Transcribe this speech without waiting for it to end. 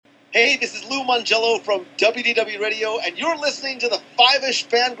Hey, this is Lou Mangello from WDW Radio, and you're listening to the Five-ish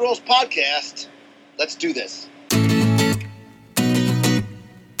Fangirls podcast. Let's do this.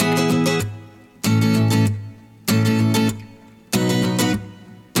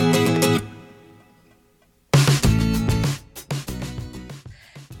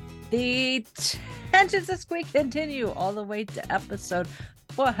 The tensions this week continue all the way to episode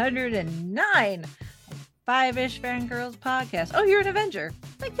 409 of Five-ish Fangirls podcast. Oh, you're an Avenger.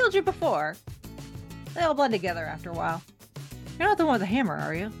 I killed you before. They all blend together after a while. You're not the one with the hammer,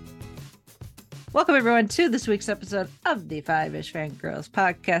 are you? Welcome, everyone, to this week's episode of the Five-ish Fangirls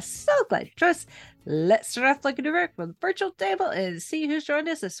podcast. So glad you joined us. Let's start off like a direct with the virtual table and see who's joined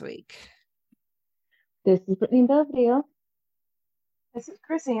us this week. This is Brittany in Belvedere. This is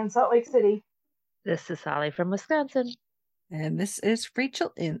Chrissy in Salt Lake City. This is Holly from Wisconsin. And this is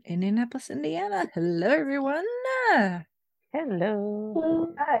Rachel in Indianapolis, Indiana. Hello, everyone.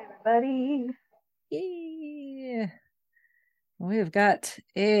 Hello. Hi, everybody. Yeah. We've got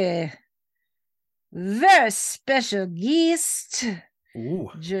a very special guest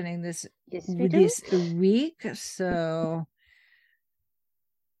joining this week. So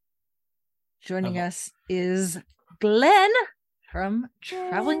joining us is Glenn from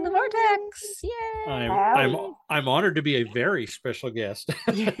Traveling the Vortex. Yay! I'm honored to be a very special guest.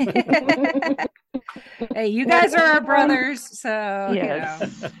 Hey, you guys are our brothers, so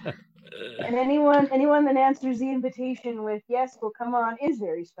yes. You know. And anyone that answers the invitation with "Yes, we'll come on" is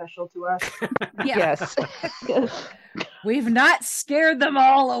very special to us. Yeah. Yes. We've not scared them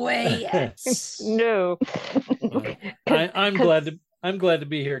all away yet. No. I'm glad to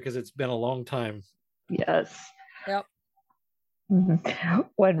be here because it's been a long time. Yes. Yep.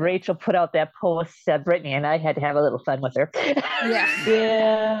 When Rachel put out that post, Brittany and I had to have a little fun with her. Yeah.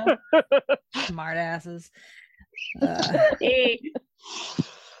 Yeah. Smart asses.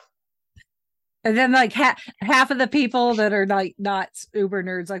 And then like half of the people that are like not uber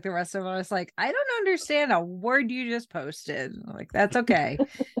nerds like the rest of us, like, I don't understand a word you just posted. Like, that's okay.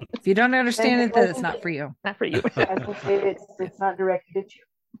 If you don't understand it, then it's not for you. Not for you. I will say it's not directed at you.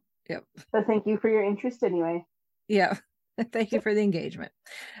 Yep. But thank you for your interest anyway. Yeah. Thank you for the engagement.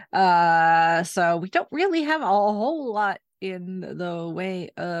 So we don't really have a whole lot in the way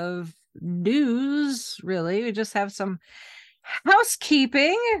of news, really. We just have some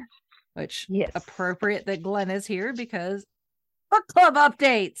housekeeping, which appropriate that Glenn is here because book club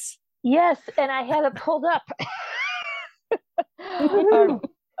updates. Yes, and I had it pulled up.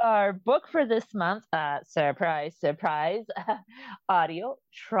 Our book for this month, surprise, audio,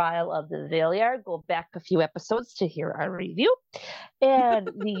 Trial of the Valiar. Go back a few episodes to hear our review. And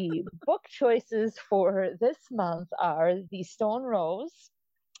the book choices for this month are The Stone Rose,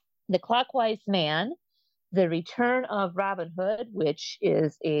 The Clockwise Man, The Return of Robin Hood, which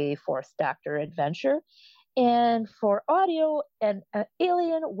is a Fourth Doctor adventure, and for audio, an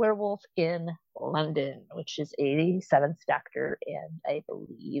Alien Werewolf in London, which is a Seventh Doctor and I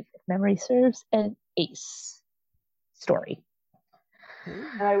believe, if memory serves, an Ace story.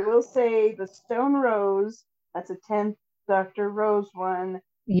 And I will say the Stone Rose, that's a 10th Dr. Rose one.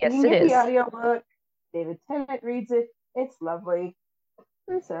 Yes, you can it get is. the audiobook. David Tennant reads it. It's lovely.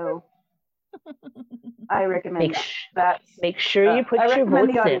 So I recommend that. Make sure you put I your recommend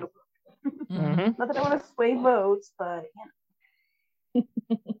votes the in. audiobook. Mm-hmm. Not that I want to sway votes, but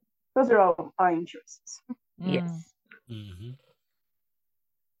those are all fine choices. Yes. Mm-hmm.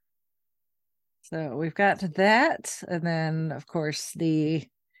 So we've got that, and then of course the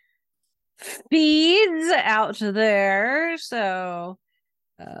feeds out there. So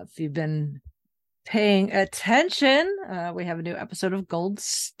if you've been paying attention, we have a new episode of Gold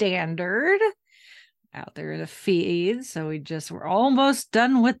Standard out there in the feeds. So we're almost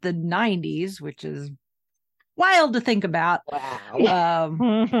done with the 90s, which is wild to think about. Wow.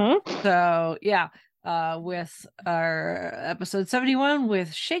 So yeah, with our episode 71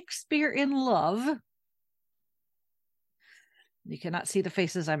 with Shakespeare in Love. You cannot see the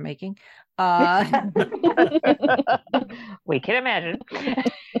faces I'm making. We can imagine.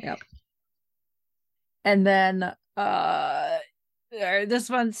 Yep. And then this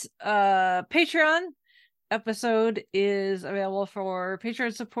month's Patreon episode is available for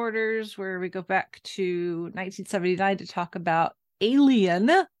Patreon supporters, where we go back to 1979 to talk about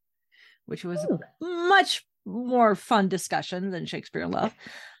Alien, which was a much more fun discussion than Shakespeare in Love.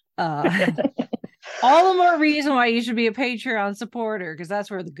 All the more reason why you should be a Patreon supporter, because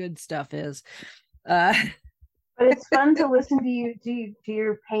that's where the good stuff is. But it's fun to listen to you to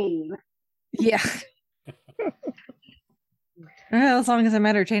your pain. Yeah. Well, as long as I'm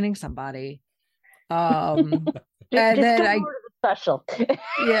entertaining somebody. And then special.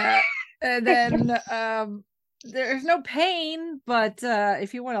 Yeah. And then there's no pain, but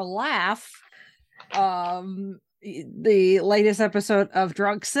if you want to laugh, the latest episode of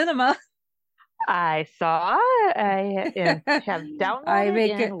Drunk Cinema. I saw. I have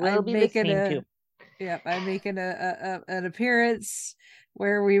downloaded and will be listening to. Yep, I'm making an appearance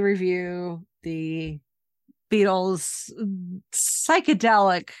where we review the Beatles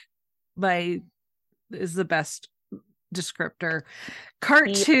psychedelic is the best descriptor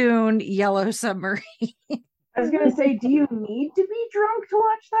cartoon Yellow Submarine. I was gonna say, do you need to be drunk to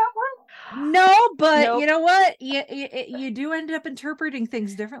watch that one? No, but Nope. you know what? You do end up interpreting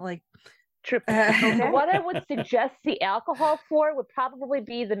things differently. True. Okay. What I would suggest the alcohol for would probably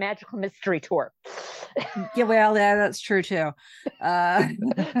be the Magical Mystery Tour. Yeah, well, yeah, that's true too.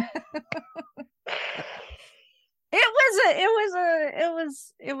 It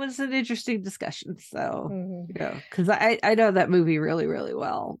was an interesting discussion. So, because I know that movie really, really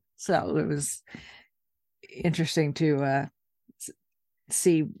well. So it was interesting to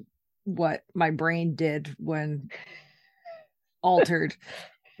see what my brain did when altered.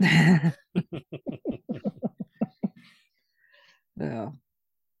 So.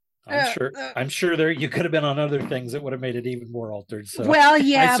 I'm sure there you could have been on other things that would have made it even more altered. So well,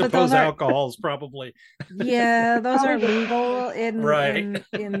 yeah, I but suppose those alcohol is probably those are legal in right.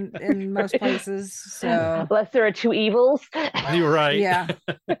 in most places. So unless there are two evils. You're right. Yeah.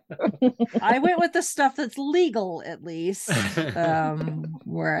 I went with the stuff that's legal, at least,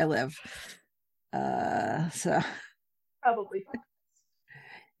 where I live. So Probably.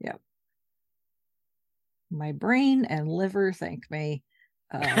 Yep. My brain and liver thank me.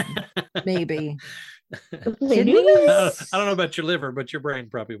 Maybe. Kidneys? I don't know about your liver, but your brain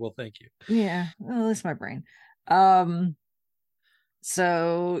probably will thank you. Yeah, well, at least my brain.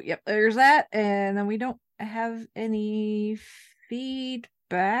 So yep, there's that, and then we don't have any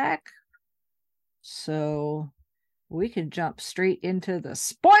feedback, so we can jump straight into the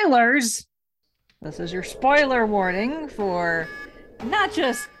spoilers. This is your spoiler warning for not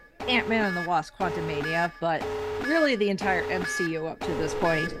just Ant-Man and the Wasp: Quantumania, but really the entire MCU up to this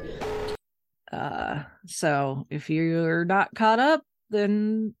point. So if you're not caught up,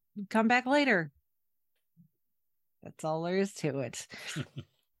 then come back later. That's all there is to it.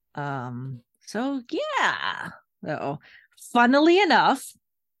 So yeah. So funnily enough,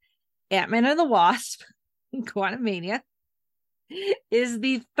 Ant-Man and the Wasp: Quantumania is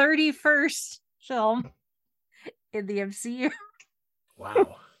the 31st film in the MCU.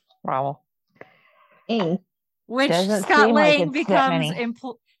 Wow. Wow. Which Doesn't Scott seem like Lang it's that becomes many.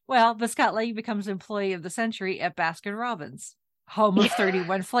 but Scott Lang becomes Employee of the Century at Baskin Robbins, home of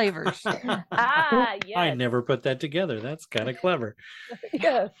 31 flavors. Yes. I never put that together. That's kind of clever.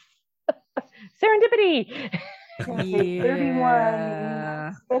 Yes. Serendipity. Yeah.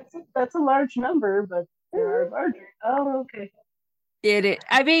 31. That's a large number, but there are larger. Oh, okay.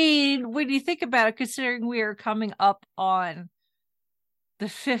 I mean, when you think about it, considering we are coming up on the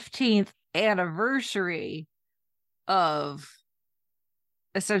 15th anniversary of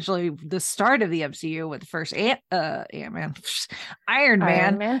essentially the start of the MCU with the first Ant-Man, Iron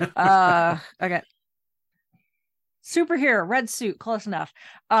Man. Okay. Superhero, red suit, close enough.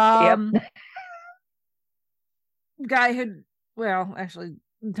 Guy who, well, actually,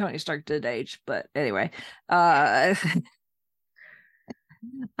 Tony Stark did age, but anyway, I'm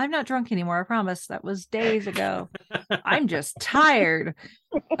not drunk anymore, I promise. That was days ago. I'm just tired.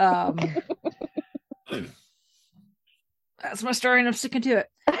 That's my story, and I'm sticking to it.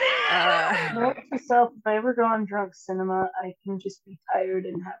 Note to self, if I ever go on drunk cinema, I can just be tired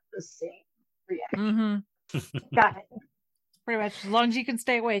and have the same reaction. Got it. Pretty much, as long as you can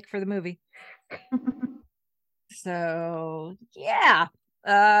stay awake for the movie. So, yeah.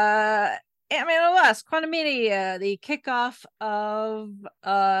 Ant-Man and the Wasp: Quantumania, the kickoff of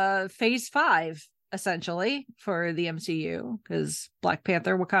Phase 5, essentially, for the MCU, because Black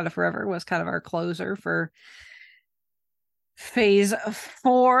Panther: Wakanda Forever was kind of our closer for Phase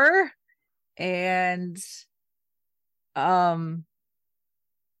 4. And I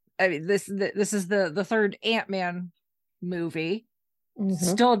mean, this is the third Ant-Man movie.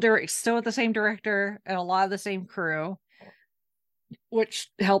 Still with the same director and a lot of the same crew, which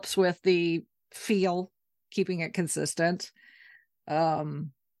helps with the feel, keeping it consistent. But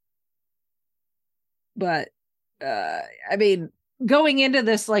I mean, going into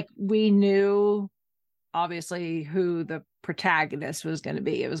this, like, we knew obviously who the protagonist was going to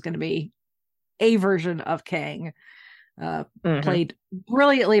be. It was going to be a version of Kang, played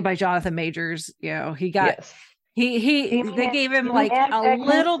brilliantly by Jonathan Majors. You know, he got they gave him like a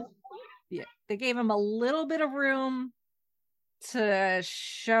little, they gave him a little bit of room to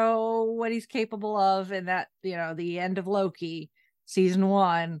show what he's capable of in that, the end of Loki season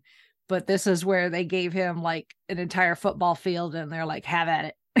 1, but this is where they gave him like an entire football field and they're like, have at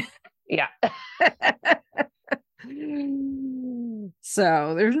it. Yeah.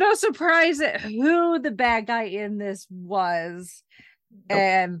 So there's no surprise at who the bad guy in this was. Nope.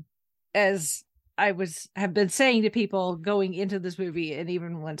 And as I have been saying to people going into this movie, and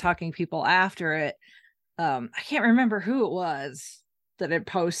even when talking to people after it, I can't remember who it was that had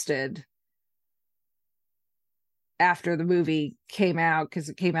posted after the movie came out, because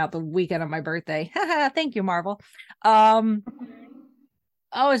it came out the weekend of my birthday. Thank you, Marvel. Always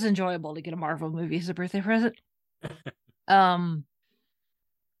enjoyable to get a Marvel movie as a birthday present.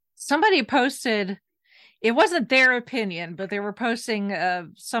 Somebody posted, it wasn't their opinion, but they were posting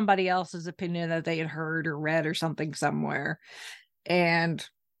somebody else's opinion that they had heard or read or something somewhere. And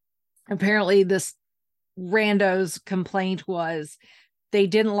apparently this rando's complaint was they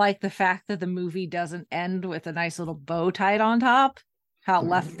didn't like the fact that the movie doesn't end with a nice little bow tied on top, how it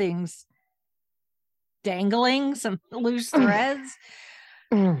left things dangling, some loose threads.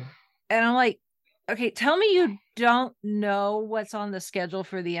 And I'm like, okay, tell me you don't know what's on the schedule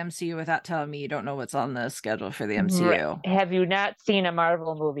for the MCU without telling me you don't know what's on the schedule for the MCU. Have you not seen a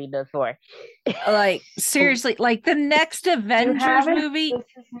Marvel movie before? Like, seriously, like the next Avengers movie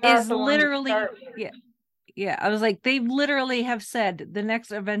is literally, yeah. I was like, they literally have said the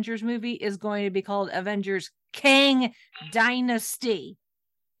next Avengers movie is going to be called Avengers Kang Dynasty.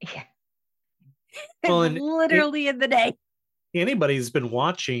 Yeah. Well, literally in the day. Anybody who's been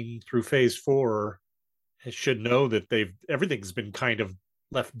watching through Phase 4 should know that everything's been kind of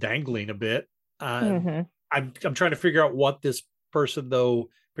left dangling a bit. I'm trying to figure out what this person, though,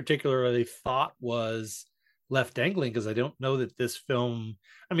 particularly thought was left dangling, because I don't know that this film.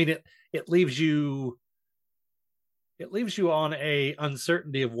 I mean, it leaves you. It leaves you on a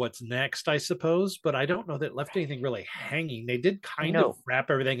uncertainty of what's next, I suppose, but I don't know that it left anything really hanging. They did kind of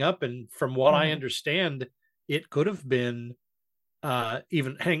wrap everything up, and from what I understand, it could have been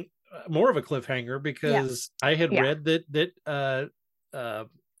even more of a cliffhanger, because I had read that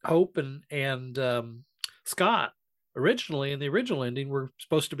Hope and Scott originally in the original ending were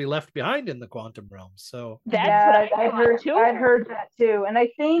supposed to be left behind in the quantum realm. So that's what I heard too. I heard that too, and I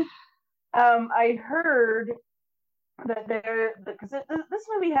think I heard that because this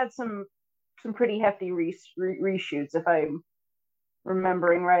movie had some pretty hefty reshoots, if I'm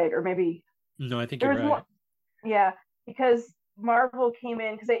remembering right, or maybe no, I think you're right. More, because Marvel came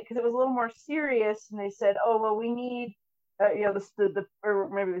in because it was a little more serious, and they said, "Oh well, we need, the or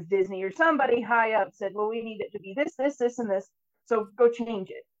maybe it was Disney or somebody high up said, well, we need it to be this, and this, so go change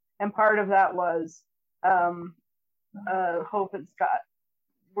it." And part of that was Hope and Scott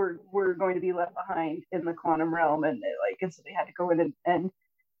were going to be left behind in the quantum realm, and so they had to go in and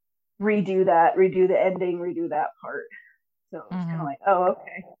redo the ending, redo that part. So it was kind of like, oh,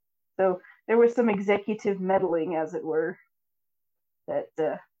 okay. So there was some executive meddling, as it were. That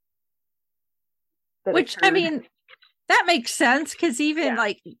which occurred. I mean, that makes sense, because even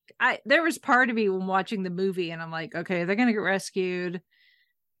there was part of me when watching the movie, and I'm like, okay, they're gonna get rescued. I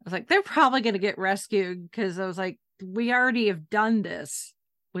was like, they're probably gonna get rescued, because I was like, we already have done this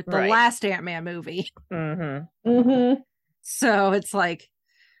with the last Ant-Man movie. So it's like,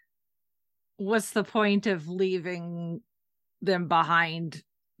 what's the point of leaving them behind,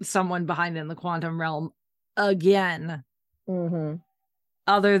 someone behind in the quantum realm again?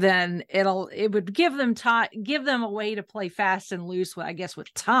 Other than it would give them a way to play fast and loose, I guess,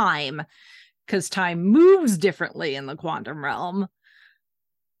 with time, because time moves differently in the quantum realm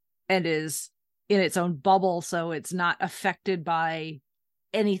and is in its own bubble, so it's not affected by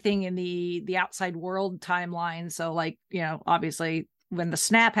anything in the outside world timeline. So obviously when the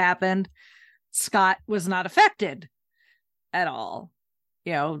snap happened, Scott was not affected at all.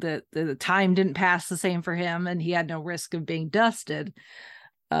 The time didn't pass the same for him, and he had no risk of being dusted.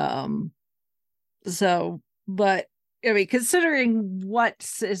 But I mean, considering what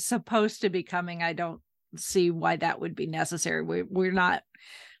is supposed to be coming, I don't see why that would be necessary. We're not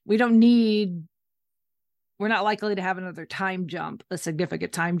likely to have another a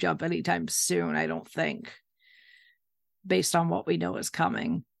significant time jump anytime soon, I don't think, based on what we know is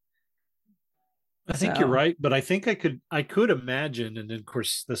coming. I think you're right, but I think I could imagine, and of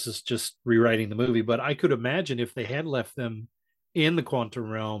course this is just rewriting the movie, but I could imagine if they had left them in the quantum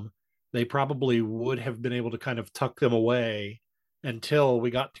realm, they probably would have been able to kind of tuck them away until we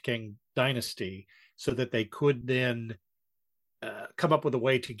got to Kang Dynasty, so that they could then come up with a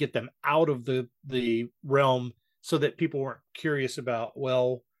way to get them out of the realm, so that people weren't curious about,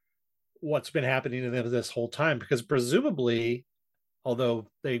 well, what's been happening to them this whole time, because presumably although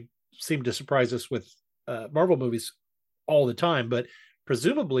they seem to surprise us with Marvel movies all the time. But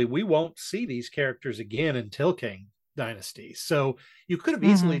presumably we won't see these characters again until Kang Dynasty. So you could have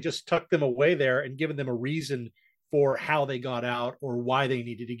easily just tucked them away there and given them a reason for how they got out or why they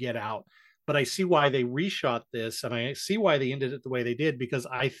needed to get out. But I see why they reshot this, and I see why they ended it the way they did, because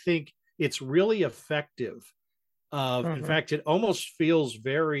I think it's really effective. In fact, it almost feels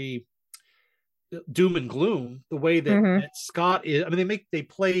very doom and gloom the way that Scott is. I mean, they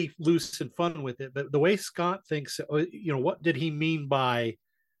play loose and fun with it, but the way Scott thinks, what did he mean by,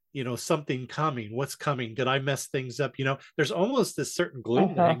 something coming? What's coming? Did I mess things up? There's almost this certain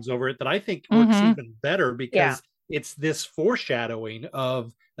gloom that hangs over it that I think works even better, because it's this foreshadowing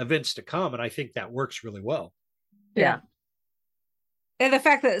of events to come, and I think that works really well. Yeah. And the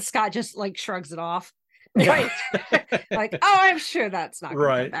fact that Scott just like shrugs it off. Right. Like, oh, I'm sure that's not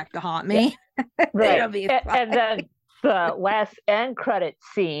going to come back to haunt me. Right. And then the last end credit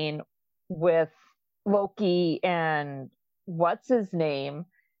scene with Loki and what's his name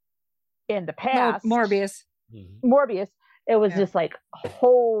in the past, Morbius. It was just like,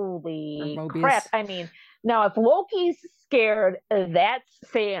 holy crap. I mean, now if Loki's scared, that's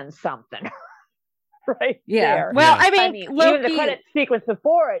saying something. Right. Yeah. There. Well, I mean, Loki... even the credit sequence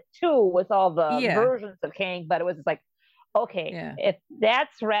before it too, with all the versions of Kang, but it was just like, okay, if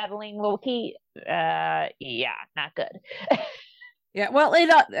that's rattling Loki, not good. Yeah. Well,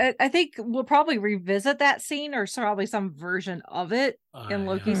 I think we'll probably revisit that scene, or probably some version of it in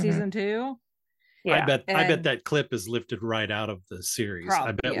Loki season 2. Yeah. I bet that clip is lifted right out of the series.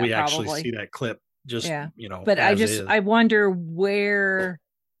 I bet we actually see that clip. Just but I wonder where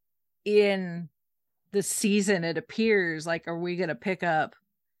in the season it appears. Like, are we going to pick up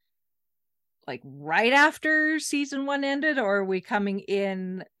like right after season 1 ended, or are we coming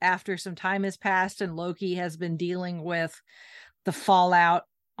in after some time has passed and Loki has been dealing with the fallout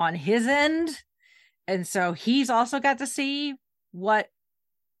on his end, and so he's also got to see what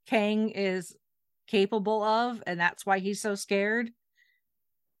Kang is capable of, and that's why he's so scared?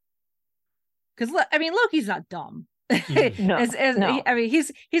 Because I mean, Loki's not dumb. No. I mean,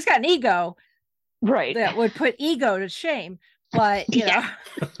 he's got an ego, right, that would put ego to shame, but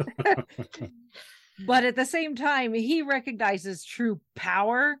but at the same time he recognizes true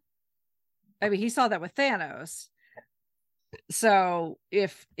power. I mean, he saw that with Thanos. So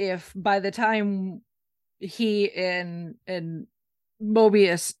if by the time he and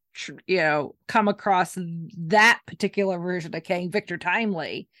Mobius come across that particular version of Kang, Victor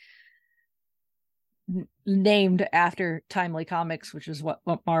Timely, named after Timely Comics, which is what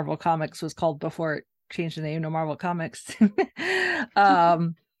Marvel Comics was called before it changed the name to Marvel Comics.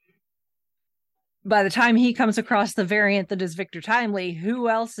 By the time he comes across the variant that is Victor Timely, who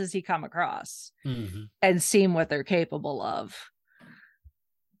else has he come across and seen what they're capable of?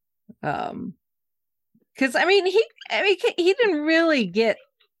 Because I mean, he didn't really get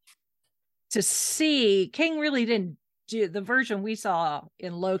to see. King really didn't do the version we saw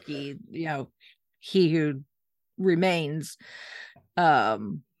in Loki. He Who Remains.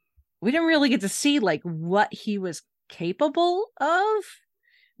 We didn't really get to see like what he was capable of.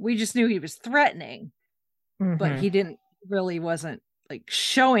 We just knew he was threatening, but he wasn't like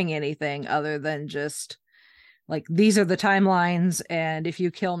showing anything other than just like, these are the timelines, and if you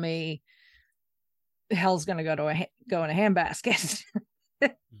kill me, hell's gonna go in a handbasket.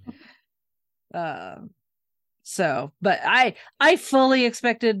 So, but I fully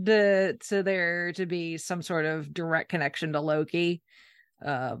expected there to be some sort of direct connection to Loki,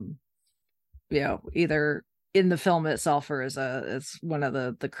 either in the film itself or as one of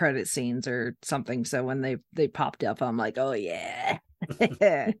the credit scenes or something. So when they popped up, I'm like, oh yeah,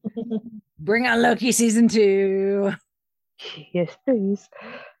 bring on Loki season 2. Yes, please.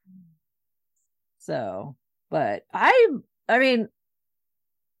 So, but I mean,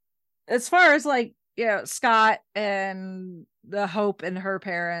 as far as like, Scott and the Hope and her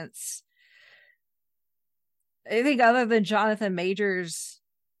parents, I think other than Jonathan Majors,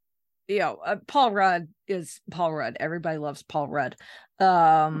 Paul Rudd is Paul Rudd. Everybody loves Paul Rudd.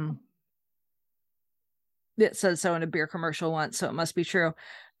 It says so in a beer commercial once, so it must be true.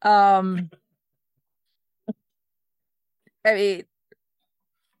 I mean,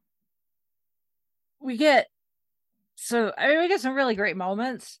 we get some really great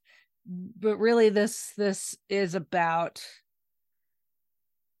moments, but really this is about,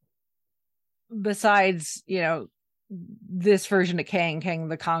 besides this version of Kang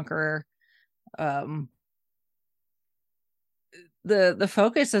the Conqueror, the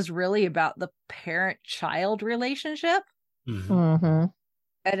focus is really about the parent-child relationship, and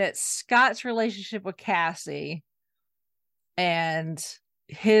it's Scott's relationship with Cassie and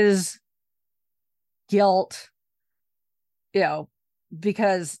his guilt,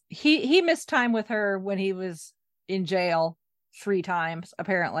 because he missed time with her when he was in jail 3 times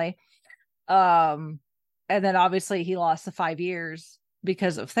apparently, and then obviously he lost the 5 years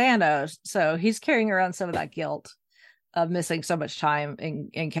because of Thanos, so he's carrying around some of that guilt of missing so much time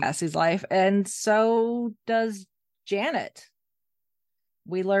in Cassie's life, and so does Janet.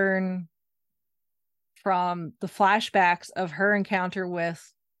 We learn from the flashbacks of her encounter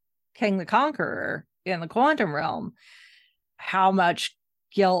with King the Conqueror in the quantum realm how much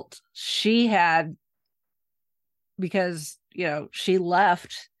guilt she had because she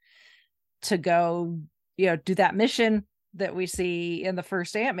left to go do that mission that we see in the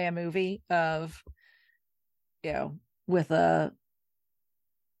first Ant-Man movie of with her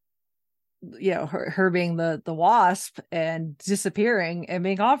being the wasp and disappearing and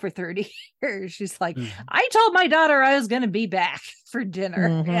being off for 30 years. She's like, I told my daughter I was going to be back for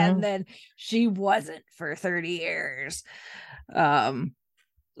dinner, and then she wasn't for 30 years.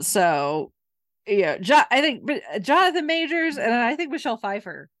 So I think Jonathan Majors and I think Michelle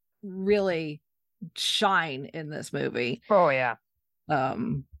Pfeiffer really shine in this movie. Oh yeah.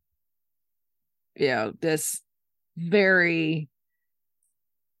 This very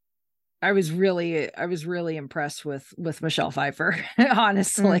I was really impressed with Michelle Pfeiffer,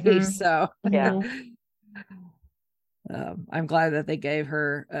 honestly. So yeah. I'm glad that they gave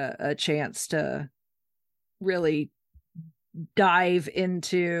her a chance to really dive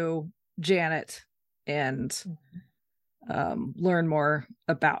into Janet and learn more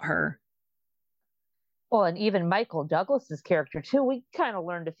about her. Well, and even Michael Douglas's character too. We kind of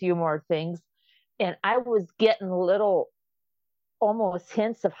learned a few more things, and I was getting little almost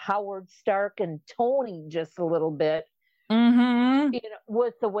hints of Howard Stark and Tony just a little bit,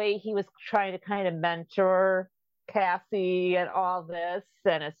 with the way he was trying to kind of mentor Cassie and all this,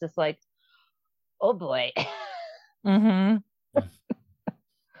 and it's just like, oh boy.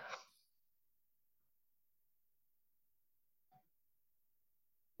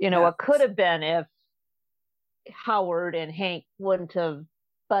 What could have been if Howard and Hank wouldn't have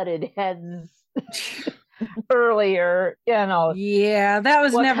butted heads earlier, Yeah, that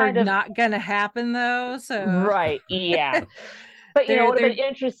was never not gonna happen though. So right, yeah. But it would have been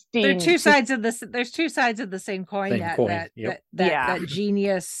interesting. There's two sides of the same coin. That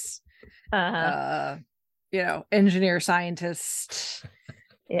genius, engineer, scientist,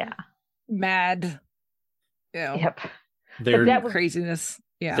 mad, yep. They're craziness.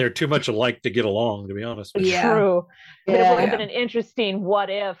 Yeah, they're too much alike to get along, to be honest with you. Yeah. True. But it would have been an interesting what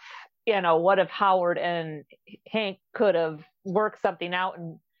if Howard and Hank could have worked something out,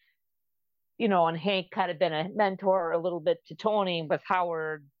 and and Hank kind of been a mentor a little bit to Tony, with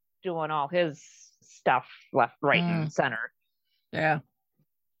Howard doing all his stuff left, right, and center. Yeah,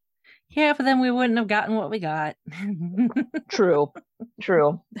 but then we wouldn't have gotten what we got. True.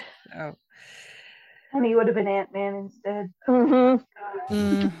 Oh. And he would have been Ant-Man instead.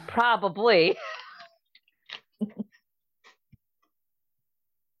 Probably.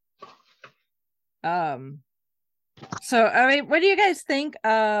 So I mean, what do you guys think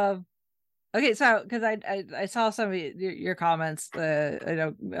of? Okay, so because I saw some of your comments. I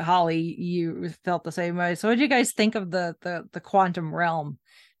know Holly, you felt the same way. So what do you guys think of the quantum realm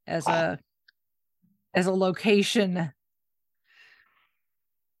as a location?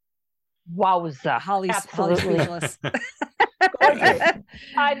 Wowza! Holly's speechless.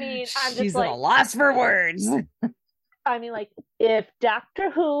 I mean, I'm she's just like, at a loss for words. I mean, like, if Doctor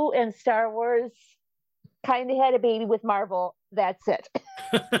Who and Star Wars kind of had a baby with Marvel, that's it.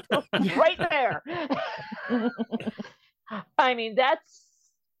 Right there. I mean, that's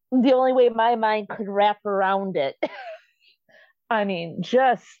the only way my mind could wrap around it. I mean,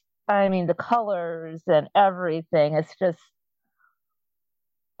 the colors and everything. It's just,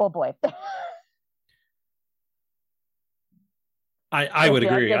 oh boy. I would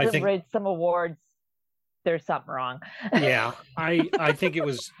agree. I think read some awards, there's something wrong. Yeah, I think it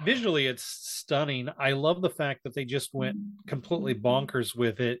was visually, it's stunning. I love the fact that they just went completely bonkers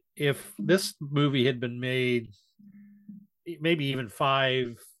with it. If this movie had been made maybe even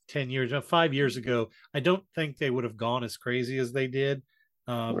 5 years ago, I don't think they would have gone as crazy as they did.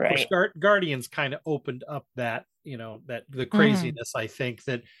 Right. Guardians kind of opened up that, that the craziness. I think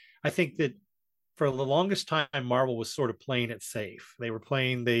that for the longest time, Marvel was sort of playing it safe. They were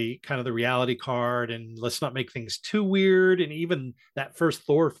playing the reality card, and let's not make things too weird. And even that first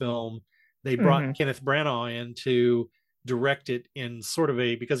Thor film, they brought Kenneth Branagh in to direct it in sort of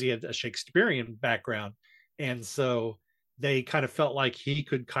because he had a Shakespearean background. And so they kind of felt like he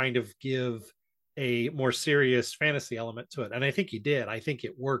could kind of give a more serious fantasy element to it. And I think he did. I think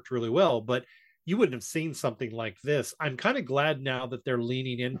it worked really well, but you wouldn't have seen something like this. I'm kind of glad now that they're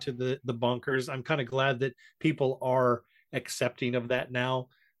leaning into the bunkers. I'm kind of glad that people are accepting of that now,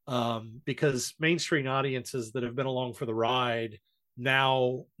 because mainstream audiences that have been along for the ride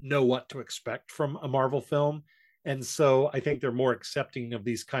now know what to expect from a Marvel film. And so I think they're more accepting of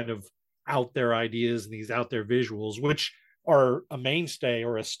these kind of out there ideas and these out there visuals, which are a mainstay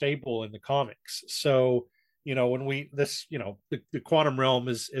or a staple in the comics. So, when the quantum realm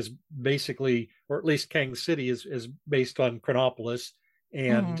is basically, or at least Kang City is based on Chronopolis,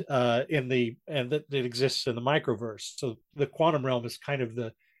 and that exists in the microverse. So the quantum realm is kind of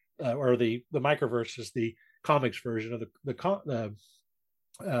the microverse is the comics version of the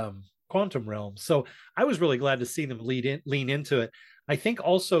quantum realm. So I was really glad to see them lean into it. I think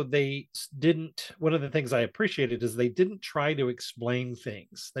also they didn't, one of the things I appreciated is they didn't try to explain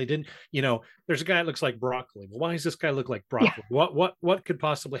things. They didn't, there's a guy that looks like broccoli. Well, why does this guy look like broccoli? Yeah. What could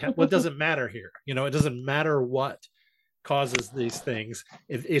possibly happen? What doesn't matter here? It doesn't matter what causes these things.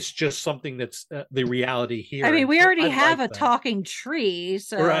 It's just something that's the reality here. I mean, we already have a talking tree,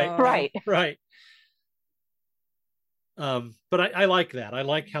 so right. But I like that. I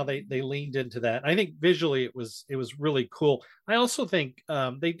like how they leaned into that. I think visually it was really cool. I also think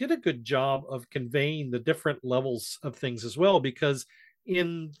they did a good job of conveying the different levels of things as well, because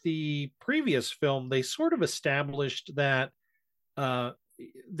in the previous film they sort of established that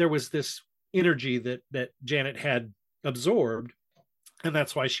there was this energy that Janet had absorbed, and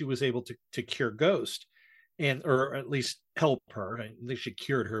that's why she was able to cure Ghost, or at least help her. At least she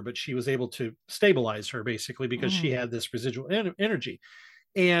cured her, but she was able to stabilize her basically because she had this residual energy.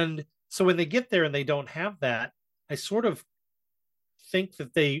 And so when they get there and they don't have that, I sort of think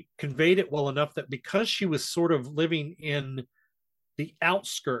that they conveyed it well enough that because she was sort of living in the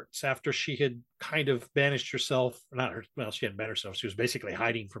outskirts after she had kind of banished herself, she hadn't banished herself. She was basically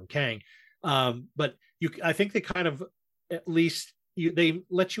hiding from Kang. But I think they kind of, at least they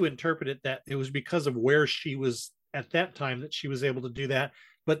let you interpret it that it was because of where she was at that time that she was able to do that,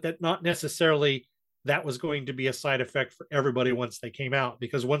 but that not necessarily that was going to be a side effect for everybody once they came out,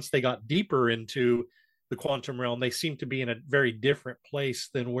 because once they got deeper into the quantum realm, they seemed to be in a very different place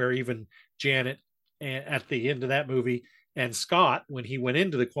than where even Janet at the end of that movie and Scott, when he went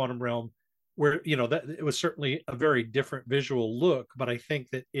into the quantum realm, where that it was certainly a very different visual look. But I think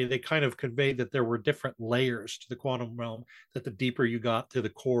that they kind of conveyed that there were different layers to the quantum realm, that the deeper you got to the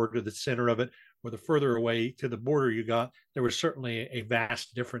core, to the center of it, or the further away to the border you got, there was certainly a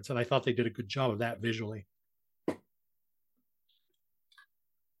vast difference. And I thought they did a good job of that visually.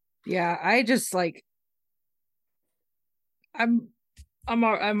 Yeah, I just I'm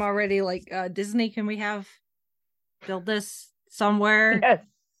already Disney, can we build this somewhere? Yes.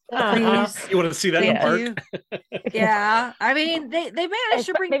 Please. You want to see that in park? Yeah. I mean, they managed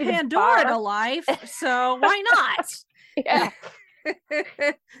to bring Pandora to life, so why not? Yeah.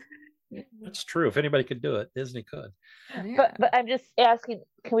 That's true. If anybody could do it, Disney could. Yeah. But I'm just asking,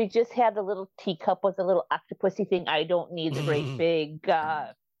 can we just have the little teacup with the little octopusy thing? I don't need the great big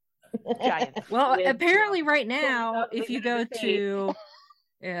giant. Well, apparently right now, if you go to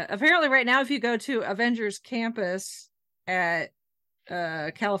Avengers Campus at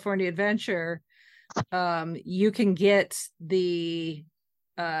California Adventure, you can get the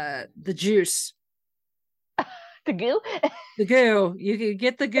juice. The goo? The goo. You can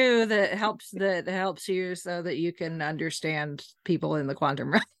get the goo that helps you so that you can understand people in the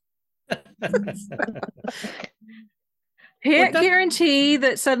quantum realm. Can't guarantee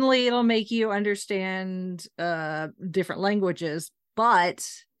that suddenly it'll make you understand different languages, but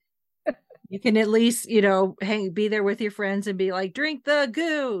you can at least, be there with your friends and be like, drink the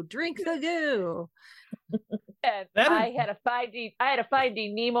goo. And I had a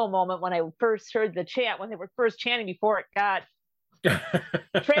Finding Nemo moment when I first heard the chant, when they were first chanting before it got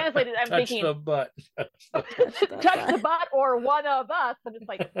translated. I'm thinking, the butt. touch the butt or one of us. And it's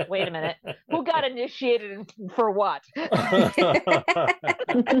like, wait a minute, who got initiated and for what?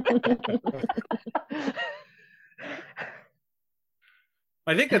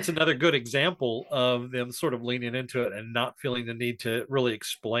 I think that's another good example of them sort of leaning into it and not feeling the need to really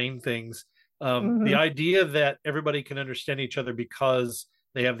explain things. The idea that everybody can understand each other because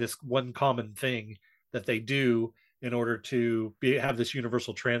they have this one common thing that they do in order to have this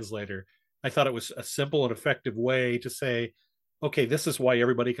universal translator. I thought it was a simple and effective way to say, okay, this is why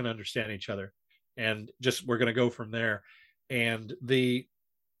everybody can understand each other. And just, we're going to go from there. And the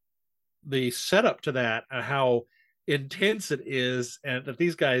setup to that, how intense it is, and that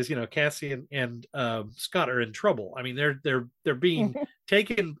these guys, Cassie and Scott are in trouble. I mean, they're being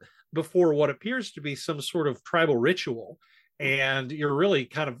taken before what appears to be some sort of tribal ritual. And you're really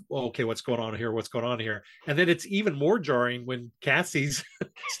kind of, okay, what's going on here? What's going on here? And then it's even more jarring when Cassie's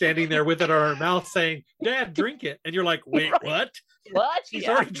standing there with it on her mouth saying, Dad, drink it. And you're like, wait, what? What? He's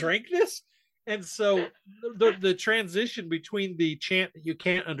already drank this? And so the transition between the chant that you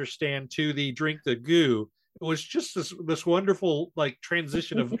can't understand to the drink the goo, it was just this wonderful like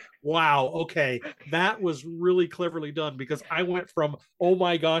transition of, wow, okay, that was really cleverly done, because I went from, oh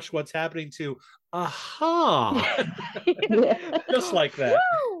my gosh, what's happening, to aha. Just like that.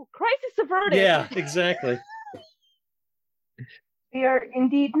 Woo! Crisis averted. Yeah, exactly. We are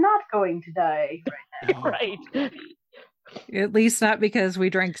indeed not going to die right now. Right. At least not because we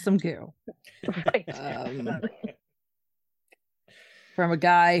drank some goo. Right. From a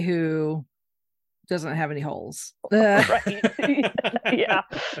guy who doesn't have any holes. Right. Yeah.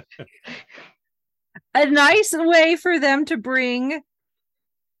 A nice way for them to bring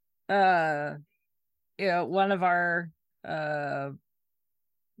one of our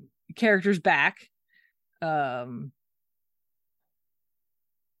characters back,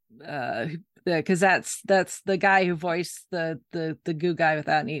 because that's the guy who voiced the goo guy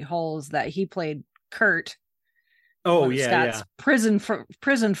without any holes, that he played Kurt. Oh yeah, Scott's prison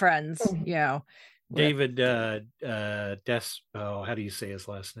friends, David how do you say his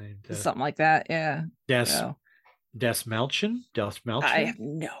last name? Something like that, yeah. Des Malchin? I have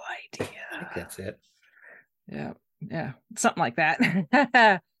no idea. I think that's it. Yeah, something like that.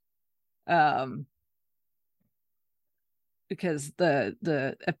 Because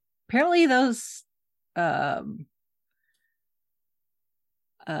the apparently those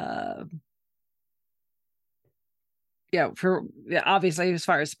obviously, as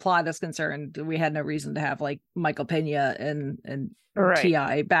far as plot is concerned, we had no reason to have like Michael Pena and right.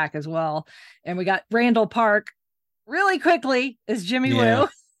 T.I. back as well, and we got Randall Park really quickly as Jimmy Woo.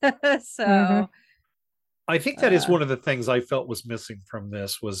 So I think that is one of the things I felt was missing from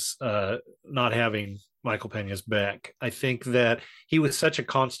this, was not having Michael Pena's back. I think that he was such a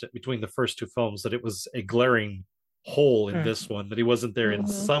constant between the first two films that it was a glaring hole in this one, that he wasn't there in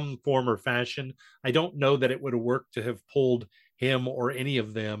some form or fashion. I don't know that it would have worked to have pulled him or any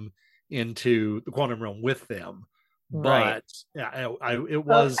of them into the Quantum Realm with them, but it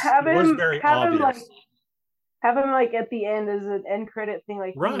was very obvious. Have him like at the end as an end credit thing,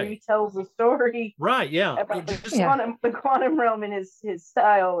 like he retells the story, about the quantum realm in his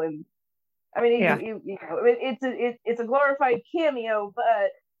style, and I mean, it's a glorified cameo,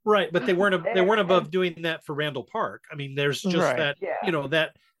 but. Right, but they weren't above doing that for Randall Park. I mean, there's just that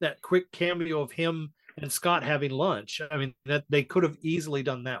quick cameo of him and Scott having lunch. I mean, that they could have easily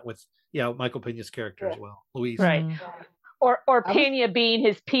done that with Michael Pena's character as well, Luis. Right, or Pena being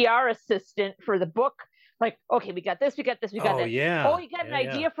his PR assistant for the book. Like, okay, we got this. Oh, yeah. Oh, you got an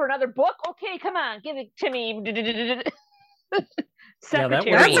idea for another book? Okay, come on, give it to me.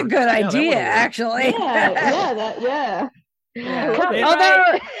 Secretary. That's a good idea, actually. Although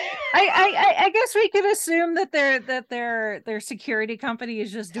I guess we could assume that their security company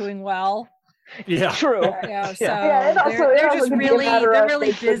is just doing well. Yeah, true. So they're just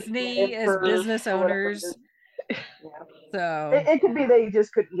really Disney as business owners. So it could be they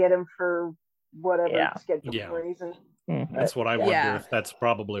just couldn't get him for whatever schedule reason. That's what I wonder if that's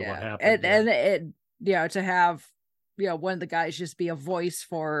probably what happened. And it, to have one of the guys just be a voice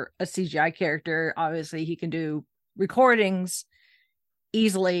for a CGI character. Obviously, he can do recordings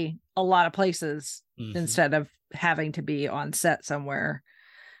easily a lot of places instead of having to be on set somewhere.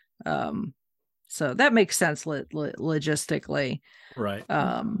 So that makes sense logistically, right?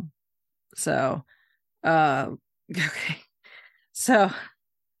 Okay, so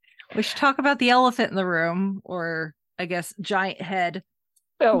we should talk about the elephant in the room, or I guess giant head.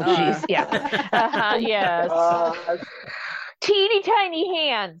 Oh jeez, yes. Teeny tiny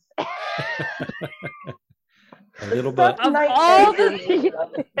hands. A little bit. Of all the,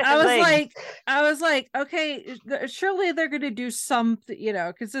 I was like, okay, surely they're going to do something,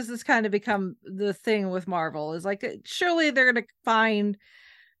 because this has kind of become the thing with Marvel, is like, surely they're going to find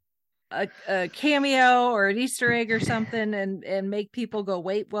a cameo or an Easter egg or something and make people go,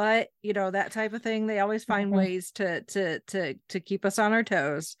 wait, what? That type of thing. They always find ways to keep us on our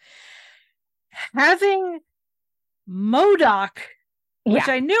toes. Having MODOK, which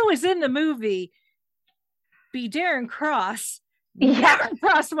I knew was in the movie, be Darren Cross, never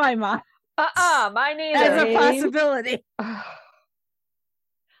crossed my mind. Mine neither. As a possibility.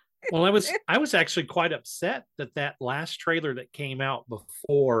 Well, I was actually quite upset that last trailer that came out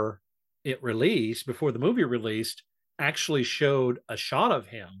before the movie released, actually showed a shot of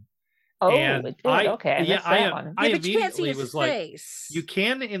him, Oh, and it did. Okay, I missed that one. I but you can't see immediately his was like, face. you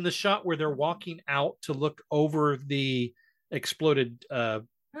can in the shot where they're walking out to look over the exploded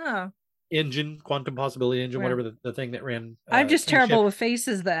engine, quantum possibility engine, whatever the thing that ran. I'm just terrible with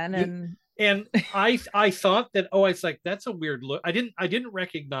faces then, and I thought that, oh, it's like, that's a weird look. I didn't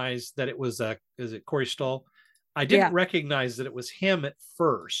recognize that it was is it Corey Stoll? I didn't recognize that it was him at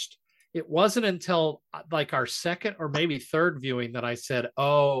first. It wasn't until like our second or maybe third viewing that I said,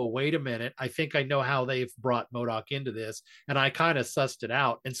 oh, wait a minute, I think I know how they've brought MODOK into this, and I kind of sussed it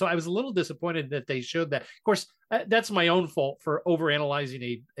out. And so I was a little disappointed that they showed that. Of course, that's my own fault for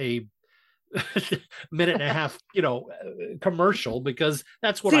overanalyzing a minute and a half, commercial, because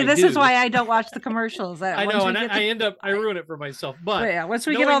that's what I do. This is why I don't watch the commercials. I know, and I ruin it for myself. But yeah, once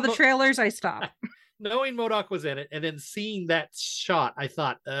we get all the trailers, I stop. Knowing MODOK was in it, and then seeing that shot, I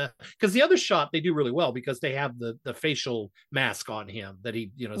thought, because the other shot they do really well, because they have the facial mask on him that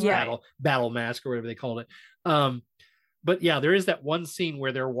he, his battle mask or whatever they called it. But yeah, there is that one scene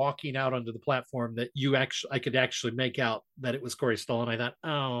where they're walking out onto the platform that I could actually make out that it was Corey Stoll, and I thought,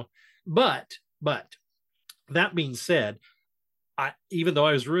 oh, but that being said, even though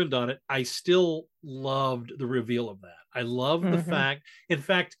I was ruined on it, I still loved the reveal of that. I love the fact, in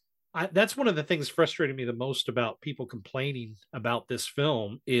fact, that's one of the things frustrating me the most about people complaining about this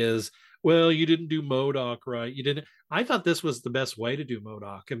film is, well, you didn't do MODOK right. You didn't. I thought this was the best way to do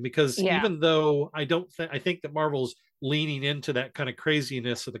MODOK. And because even though I think that Marvel's leaning into that kind of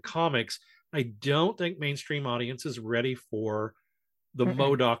craziness of the comics, I don't think mainstream audience is ready for the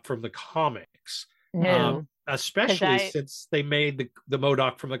MODOK from the comics. No. Especially since they made the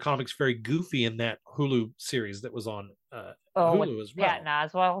MODOK from the comics very goofy in that Hulu series that was on Hulu as well. Patton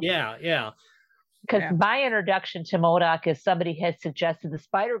Oswalt. Yeah. Because my introduction to MODOK is somebody had suggested the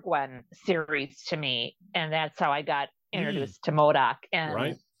Spider-Gwen series to me, and that's how I got introduced to MODOK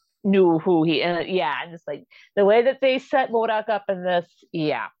and knew who he is. Yeah, and just like the way that they set MODOK up in this,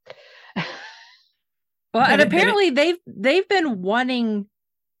 Well, and apparently they've been wanting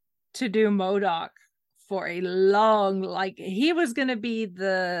to do MODOK for a long, like, he was going to be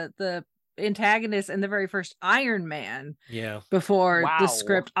the antagonist in the very first Iron Man. Yeah. Before the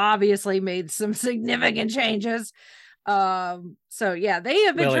script obviously made some significant changes. So yeah, they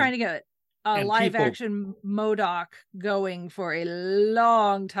have been trying to get a live action MODOK going for a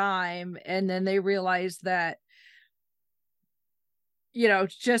long time, and then they realized that,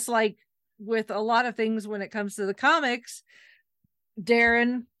 just like with a lot of things when it comes to the comics,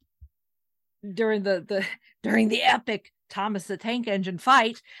 Darren, during the epic Thomas the Tank Engine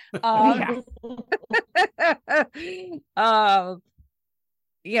fight,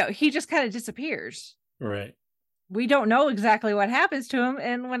 he just kind of disappears. Right. We don't know exactly what happens to him,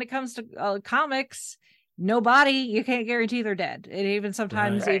 and when it comes to comics, you can't guarantee they're dead. And even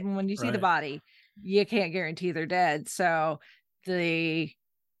sometimes, even when you see the body, you can't guarantee they're dead. So the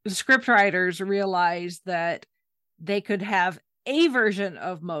script writers realized that they could have a version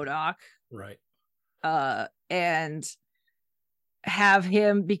of MODOK, and have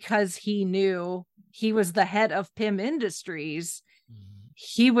him, because he knew he was the head of Pym Industries,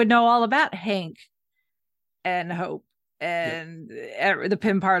 he would know all about Hank and Hope and the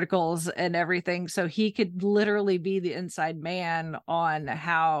Pym particles and everything, so he could literally be the inside man on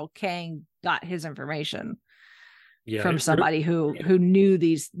how Kang got his information from somebody who knew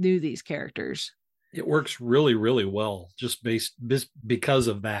these characters. It works really, really well, just because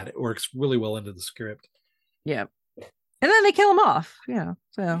of that. It works really well into the script. Yeah. And then they kill him off,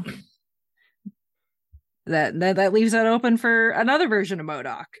 so that leaves it open for another version of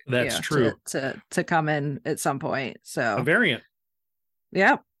MODOK. That's true. To come in at some point. So a variant.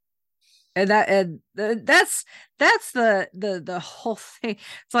 Yeah. And that's the whole thing.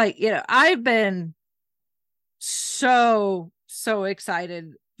 It's like, I've been so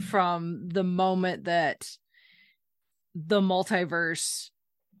excited from the moment that the multiverse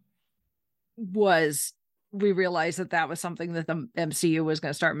we realized that was something that the MCU was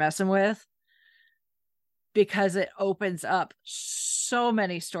going to start messing with, because it opens up so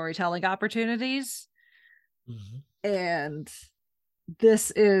many storytelling opportunities. And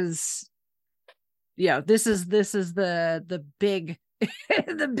this is the big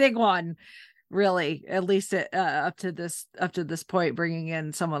the big one, really, at least up to this point, bringing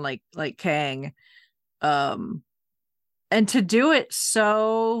in someone like Kang, and to do it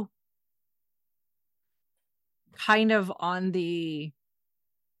so kind of on the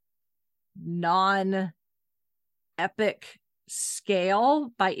non-epic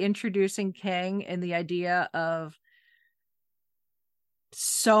scale by introducing Kang and the idea of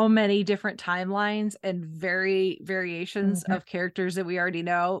so many different timelines and variations of characters that we already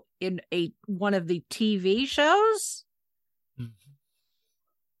know in one of the TV shows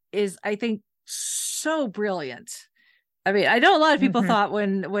is, I think, so brilliant. I mean, I know a lot of people thought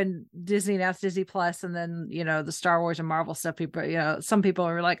when Disney announced Disney Plus and then, the Star Wars and Marvel stuff, people, some people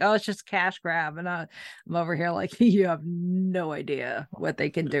were like, oh, it's just a cash grab. And I'm over here like, you have no idea what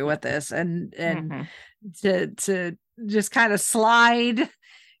they can do with this. And to just kind of slide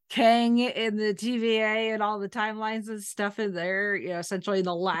Kang in the TVA and all the timelines and stuff in there, essentially in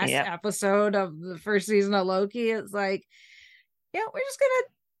the last episode of the first season of Loki, it's like, we're just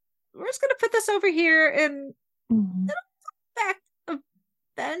gonna put this over here and back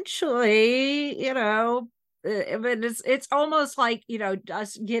eventually, but it's almost like,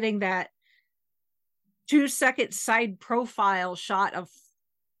 us getting that 2-second side profile shot of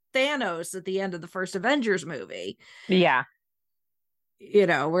Thanos at the end of the first Avengers movie. Yeah.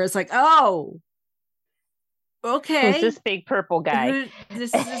 Where it's like, oh, okay. Who's this big purple guy?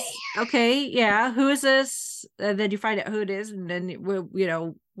 This is okay. Yeah. Who is this? And then you find out who it is, and then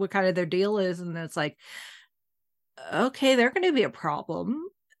what kind of their deal is, and it's like, okay, they're going to be a problem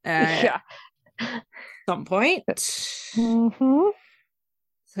at some point.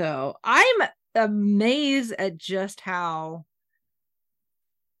 So I'm amazed at just how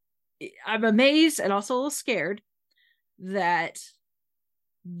I'm amazed and also a little scared that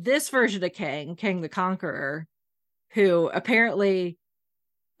this version of Kang the Conqueror, who apparently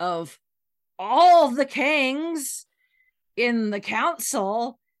of all the Kangs in the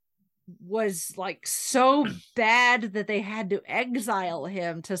council was like so bad that they had to exile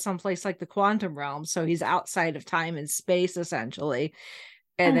him to someplace like the quantum realm, so he's outside of time and space essentially,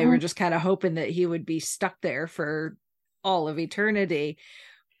 and they were just kind of hoping that he would be stuck there for all of eternity.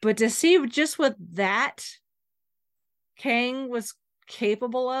 But to see just what that Kang was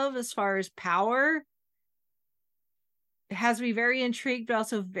capable of as far as power has me very intrigued, but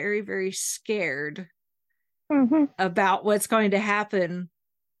also very, very scared about what's going to happen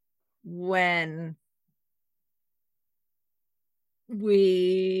when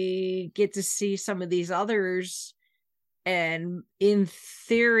we get to see some of these others, and in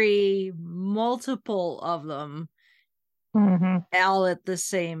theory multiple of them all at the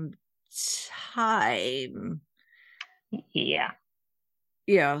same time.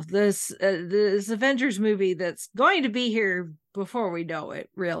 This Avengers movie that's going to be here before we know it,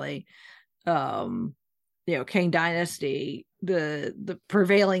 really. Kang Dynasty, the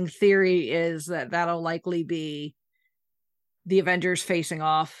prevailing theory is that that'll likely be the Avengers facing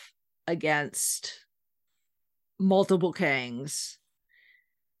off against multiple Kangs.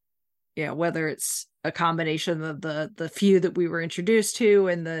 Whether it's a combination of the few that we were introduced to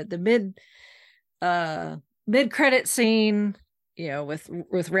in the mid credit scene, with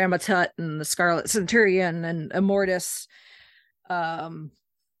Ramatut and the Scarlet Centurion and Immortus,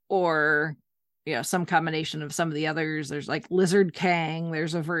 or some combination of some of the others. There's like Lizard Kang.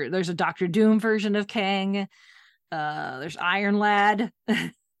 There's a Doctor Doom version of Kang. There's Iron Lad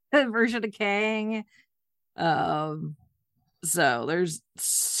version of Kang. So there's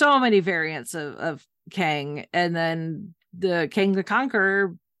so many variants of Kang, and then the Kang the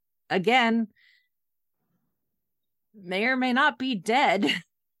Conqueror again may or may not be dead.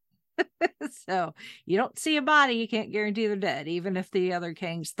 So you don't see a body, you can't guarantee they're dead. Even if the other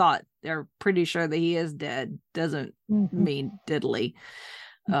Kangs thought they're pretty sure that he is dead, doesn't mean diddly.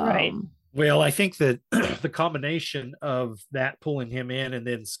 Right. Well, I think that the combination of that pulling him in and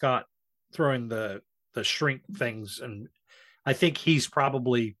then Scott throwing the shrink things, and I think he's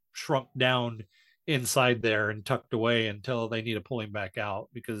probably shrunk down inside there and tucked away until they need to pull him back out,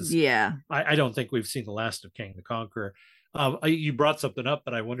 because I don't think we've seen the last of Kang the Conqueror. You brought something up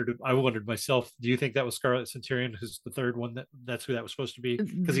that I wondered myself. Do you think that was Scarlet Centurion, who's the third one? That's who that was supposed to be?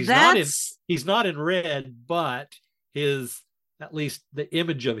 Because he's not in red, but at least the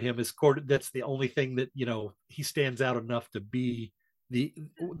image of him is that's the only thing that he stands out enough to be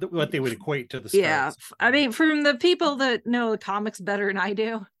what they would equate to the Scarlet. I mean, from the people that know the comics better than I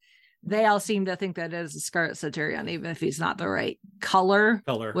do, they all seem to think that it is a Scarlet Centurion, even if he's not the right color,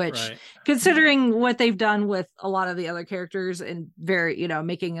 which right. Considering what they've done with a lot of the other characters and very,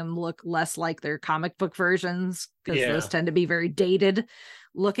 making them look less like their comic book versions, because those tend to be very dated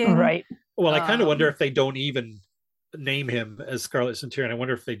looking. Right. Well, I kind of wonder if they don't even name him as Scarlet Centurion. I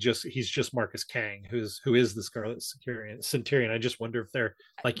wonder if he's just Marcus Kang, who is the Scarlet Centurion. I just wonder if they're,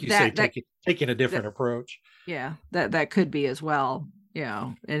 like you say, taking a different approach. Yeah, that could be as well.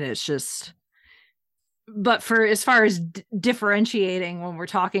 And it's just, but for as far as differentiating when we're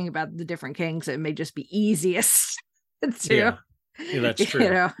talking about the different Kangs, it may just be easiest to Yeah, that's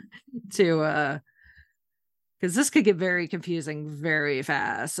true. To because this could get very confusing very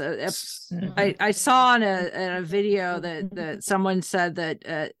fast. I saw in a video that someone said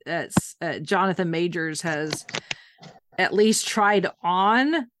that Jonathan Majors has at least tried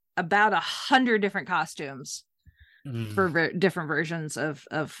on about 100 different costumes for different versions of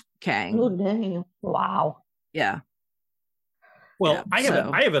Kang. Oh, dang. Wow. Yeah. Well, yeah,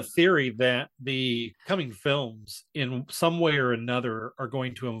 I have a theory that the coming films, in some way or another, are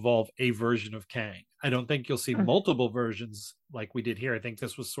going to involve a version of Kang. I don't think you'll see multiple versions like we did here. I think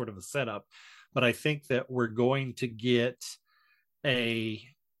this was sort of a setup, but I think that we're going to get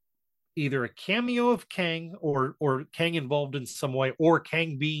either a cameo of Kang or Kang involved in some way, or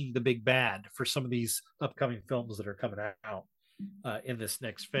Kang being the big bad for some of these upcoming films that are coming out in this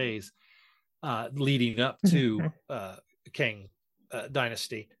next phase, leading up to Kang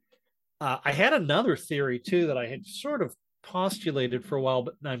Dynasty. I had another theory too that I had sort of postulated for a while,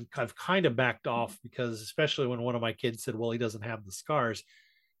 but I've kind of backed off, because especially when one of my kids said, well, he doesn't have the scars,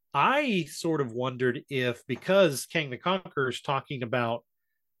 I sort of wondered if, because Kang the Conqueror is talking about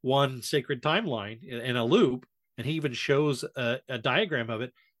one sacred timeline in a loop, and he even shows a diagram of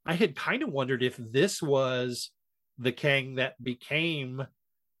it, I had kind of wondered if this was the Kang that became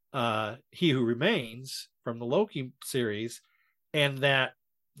He Who Remains from the Loki series, and that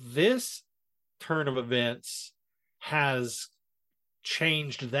this turn of events has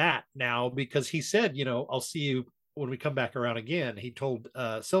changed that now, because he said, I'll see you when we come back around again. He told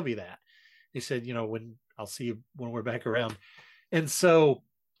Sylvie that. He said, when I'll see you when we're back around. And so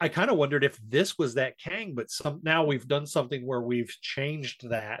I kind of wondered if this was that Kang, but now we've done something where we've changed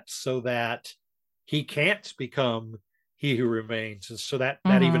that so that he can't become He Who Remains. And so that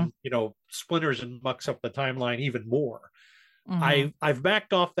even, splinters and mucks up the timeline even more. I've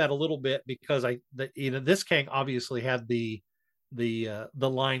backed off that a little bit, because this Kang obviously had the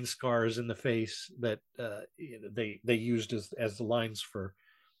line scars in the face that they used as the lines for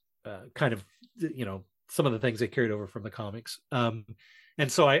kind of some of the things they carried over from the comics.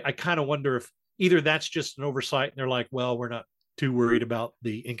 And so I kind of wonder if either that's just an oversight and they're like, well, we're not too worried about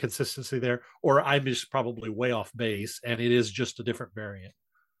the inconsistency there, or I'm just probably way off base and it is just a different variant.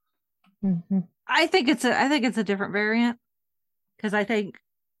 I think it's a different variant, because I think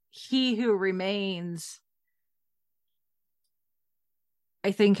He Who Remains,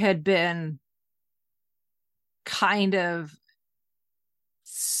 I think, had been kind of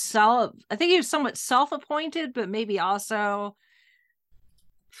I think he was somewhat self-appointed, but maybe also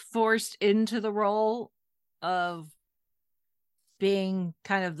forced into the role of being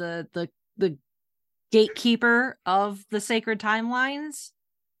kind of the gatekeeper of the sacred timelines.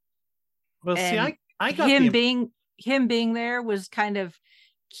 Well, and see, I got him being there was kind of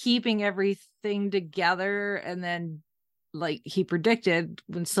keeping everything together, and then, like he predicted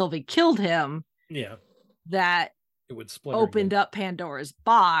when Sylvie killed him, that it would split, opened up Pandora's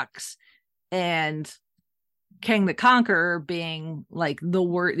box, and Kang the Conqueror, being like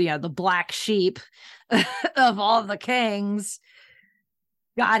the black sheep of all the Kangs,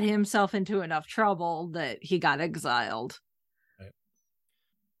 got himself into enough trouble that he got exiled.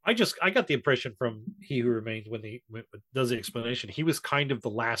 I got the impression from He Who Remains, when he does the explanation, he was kind of the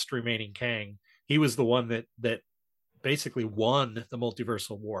last remaining Kang. He was the one that basically won the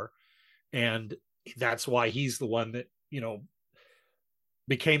multiversal war, and that's why he's the one that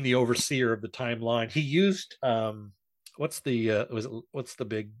became the overseer of the timeline. He used what's the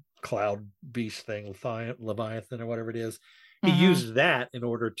big cloud beast thing, Leviathan or whatever it is. He used that in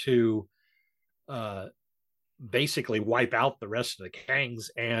order to basically wipe out the rest of the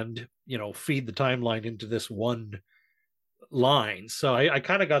Kangs and feed the timeline into this one line. So I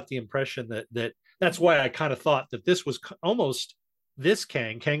kind of got the impression that's why I kind of thought that this was almost this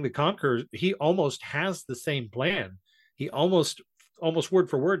Kang the Conqueror. He almost has the same plan. He almost word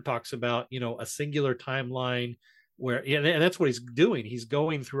for word talks about a singular timeline where, and that's what he's doing. He's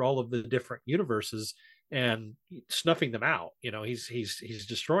going through all of the different universes and snuffing them out. He's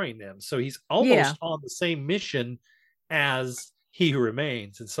destroying them. So he's almost on the same mission as He Who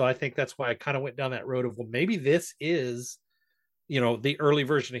Remains. And so I think that's why I kind of went down that road of, well, maybe this is, the early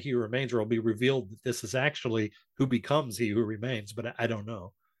version of He Who Remains, or it'll be revealed that this is actually who becomes He Who Remains, but I don't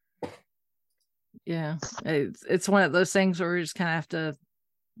know. Yeah, it's one of those things where we just kind of have to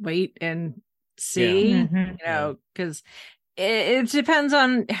wait and see, because it depends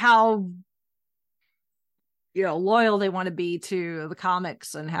on how loyal they want to be to the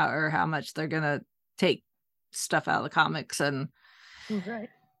comics, and how much they're gonna take stuff out of the comics and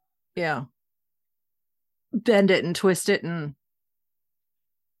bend it and twist it and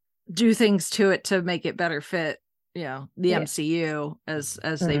do things to it to make it better fit the MCU as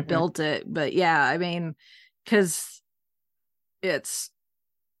they built it. But yeah, I mean, because it's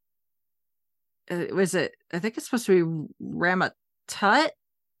I think it's supposed to be Rama Tut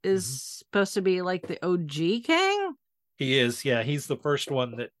is supposed to be like the OG Kang. He is, yeah. He's the first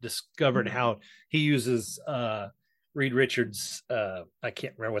one that discovered how he uses Reed Richards. I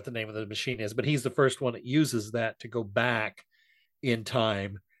can't remember what the name of the machine is, but he's the first one that uses that to go back in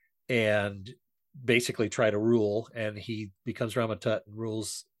time and basically try to rule. And he becomes Rama Tut and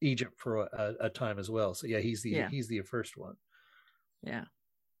rules Egypt for a time as well. So yeah, he's the first one. Yeah.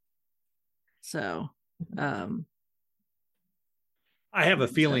 So, I have a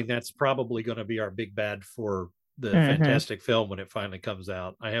feeling that's probably going to be our big bad for the Fantastic film when it finally comes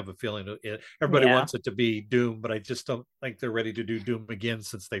out. I have a feeling everybody wants it to be Doom, but I just don't think they're ready to do Doom again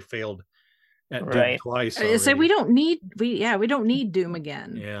since they failed at Doom twice. So we don't need Doom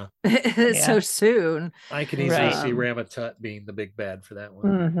again. Yeah. So soon. I can easily see Rama Tut being the big bad for that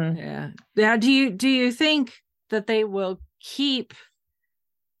one. Yeah. Now, do you think that they will keep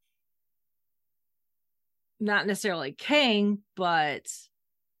not necessarily Kang, but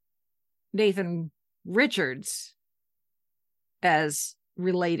Nathan Richards as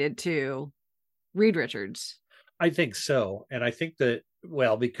related to Reed Richards? I think so. And I think that,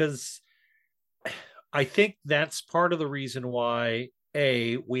 because I think that's part of the reason why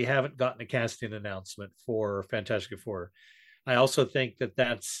we haven't gotten a casting announcement for Fantastic Four. I also think that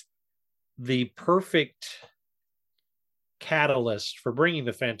that's the perfect catalyst for bringing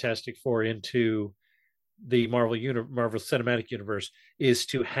the Fantastic Four into the Marvel Cinematic Universe, is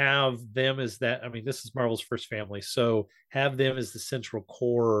to have them as that. I mean, this is Marvel's first family, so have them as the central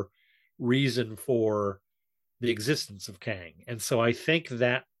core reason for the existence of Kang. And so I think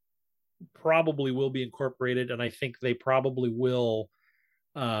that probably will be incorporated, and I think they probably will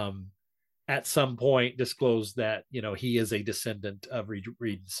at some point disclose that he is a descendant of Reed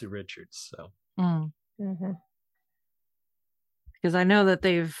and Sue Richards. So because I know that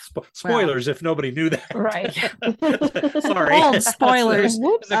they've spoilers if nobody knew that. Right. Sorry. Old spoilers.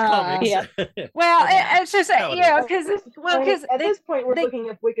 Yeah. Well, it's just because at this point we're looking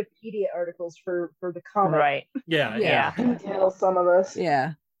at Wikipedia articles for the comic. Right. Yeah. Tell some of us.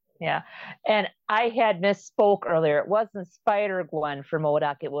 Yeah. Yeah. And I had misspoke earlier. It wasn't Spider-Gwen for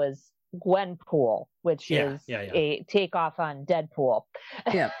MODOK. It was Gwenpool, which is a takeoff on Deadpool.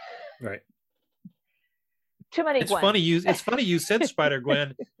 Yeah. Right. Too many. It's funny you said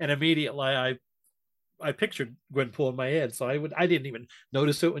Spider-Gwen, and immediately I pictured Gwenpool in my head, so I didn't even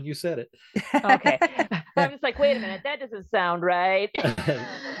notice it when you said it. Okay. I was like, wait a minute, that doesn't sound right.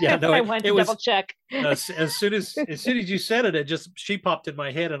 Yeah, no, I went to double check. As soon as you said it, she popped in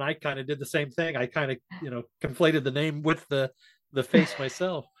my head, and I kind of did the same thing. I kind of conflated the name with the face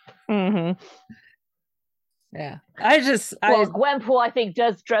myself. Yeah. Gwenpool, I think,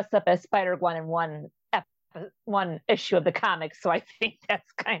 does dress up as Spider-Gwen in one issue of the comics, so I think that's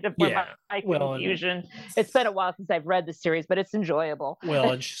kind of where my confusion. It's been a while since I've read the series, but it's enjoyable.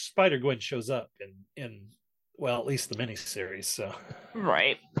 Well, and Spider-Gwen shows up in at least the miniseries. So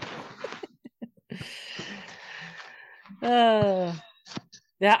right. Yeah,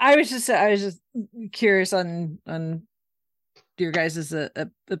 I was just curious on your guys'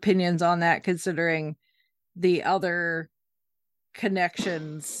 opinions on that, considering the other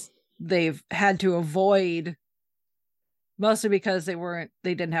connections they've had to avoid, mostly because they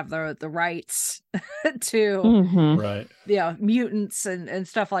didn't have the rights to mutants and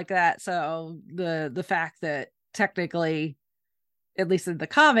stuff like that. So the fact that technically, at least in the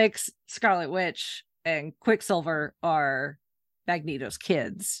comics, Scarlet Witch and Quicksilver are Magneto's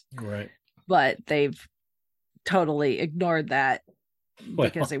kids, right? But they've totally ignored that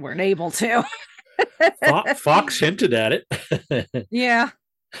because they weren't able to. Fox hinted at it. Yeah.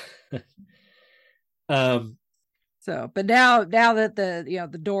 So, but now that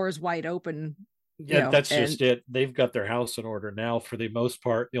the door is wide open, that's just it. They've got their house in order now for the most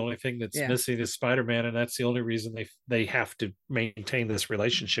part. The only thing that's missing is Spider-Man, and that's the only reason they have to maintain this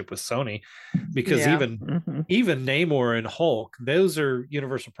relationship with Sony, because even Namor and Hulk, those are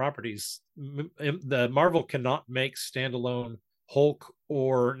Universal properties. The Marvel cannot make standalone Hulk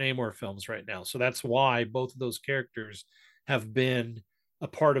or Namor films right now, so that's why both of those characters have been a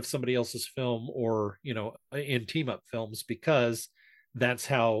part of somebody else's film or in team up films, because that's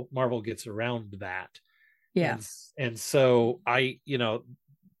how Marvel gets around that. And so we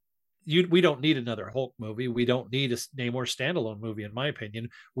don't need another Hulk movie. We don't need a Namor standalone movie, in my opinion.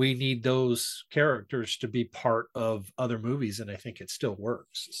 We need those characters to be part of other movies, and I think it still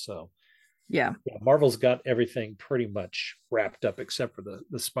works. So Marvel's got everything pretty much wrapped up except for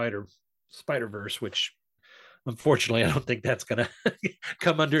the Spider-Verse, which unfortunately, I don't think that's going to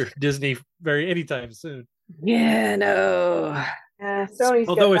come under Disney anytime soon. Yeah, no. Sony's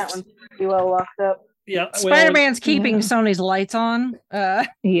got that one pretty well locked up. Yeah, Spider-Man's keeping Sony's lights on.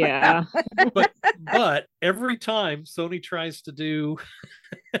 Yeah. but every time Sony tries to do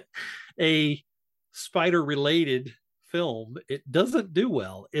a spider-related film, it doesn't do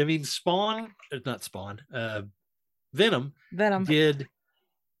well. I mean, Venom did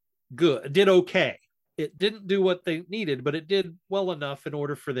okay. It didn't do what they needed, but it did well enough in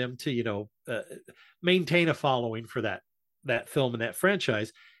order for them to, maintain a following for that film and that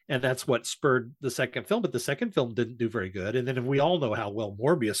franchise. And that's what spurred the second film. But the second film didn't do very good. And then we all know how well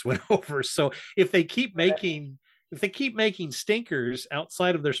Morbius went over. So if they keep making stinkers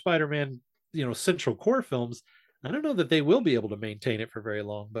outside of their Spider-Man, central core films, I don't know that they will be able to maintain it for very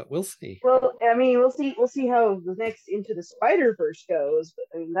long, but we'll see. Well, I mean, we'll see how the next Into the Spider-Verse goes. But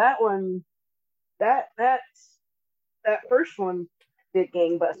I mean, that one, that first one did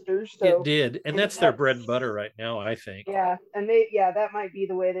gangbusters. So it did, and that's their bread and butter right now, I think. Yeah, and that might be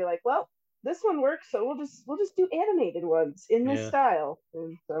the way they're like, well, this one works, so we'll just do animated ones in this style.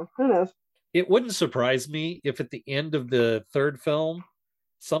 And so who knows? It wouldn't surprise me if at the end of the third film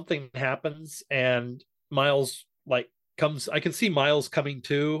something happens and Miles comes. I can see Miles coming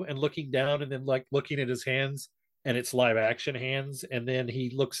to and looking down, and then looking at his hands, and it's live action hands, and then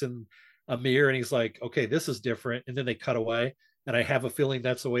he looks in a mirror and he's like, okay, this is different, and then they cut away. And I have a feeling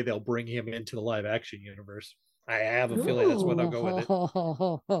that's the way they'll bring him into the live action universe. I have a feeling that's where they'll go with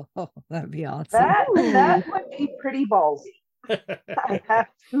it. That'd be awesome. That would be pretty ballsy. I have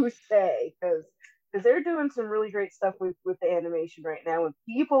to say, because they're doing some really great stuff with the animation right now, and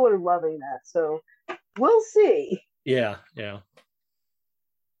people are loving that. So we'll see. Yeah.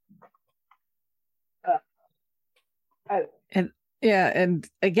 And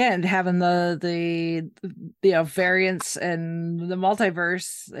again, having the variants and the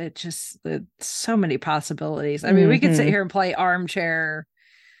multiverse, it's so many possibilities. I mean, we could sit here and play armchair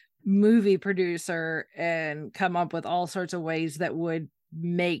movie producer and come up with all sorts of ways that would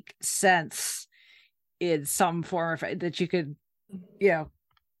make sense in some form that you could,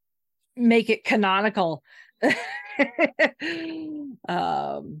 make it canonical.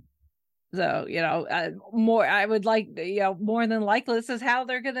 So, more, I would like, more than likely, this is how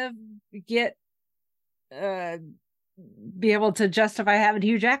they're going to be able to justify having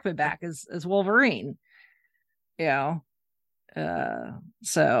Hugh Jackman back as Wolverine, so,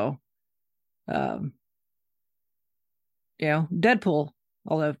 Deadpool,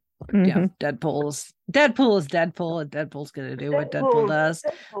 although, Deadpool is Deadpool, and Deadpool's going to do what Deadpool does.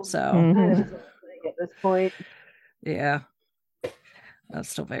 So, at this point, yeah. I'm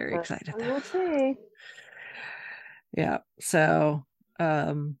still very excited. We'll see. Yeah. So,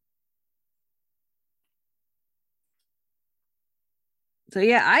 I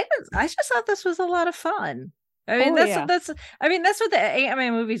just thought this was a lot of fun. I mean, that's what the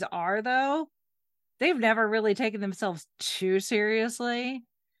Ant-Man movies are, though. They've never really taken themselves too seriously,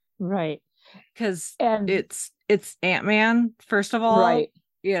 right? Because it's Ant-Man, first of all, right?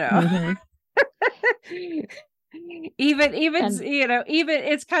 Even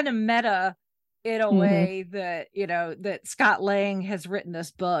it's kind of meta in a way that that Scott Lang has written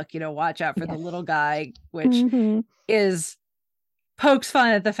this book, Watch Out for the Little Guy, which is pokes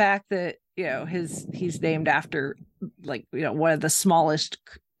fun at the fact that he's named after one of the smallest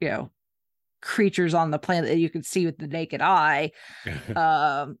creatures on the planet that you can see with the naked eye.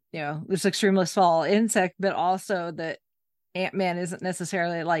 This extremely small insect, but also that Ant-Man isn't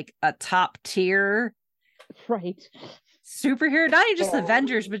necessarily like a top tier superhero, not even just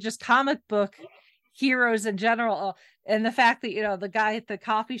Avengers, but just comic book heroes in general. And the fact that the guy at the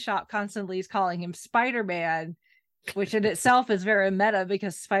coffee shop constantly is calling him Spider-Man, which in itself is very meta,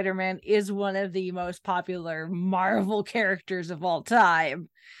 because Spider-Man is one of the most popular Marvel characters of all time,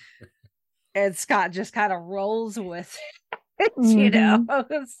 and Scott just kind of rolls with it,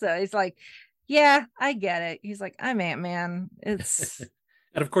 so he's like, yeah, I get it. He's like, I'm Ant-Man. It's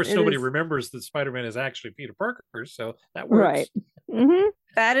and of course, nobody remembers that Spider-Man is actually Peter Parker, so that works. Right.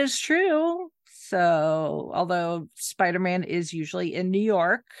 That is true. So, although Spider-Man is usually in New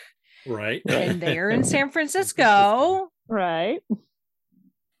York, right, and they're in San Francisco, right.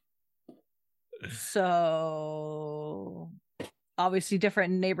 So, obviously,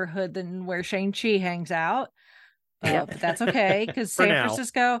 different neighborhood than where Shang-Chi hangs out. But that's okay, because San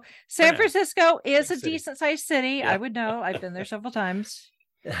Francisco is a decent sized city. Yeah. I would know. I've been there several times.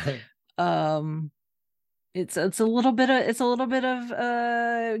 It's a little bit of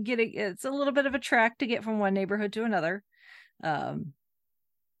a trek to get from one neighborhood to another.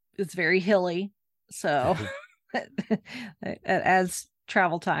 It's very hilly, so as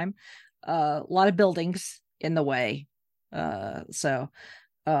travel time. A lot of buildings in the way. So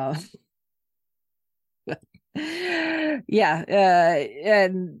yeah,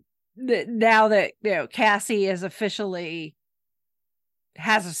 and now that Cassie is officially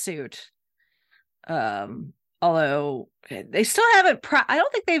has a suit, although they still haven't I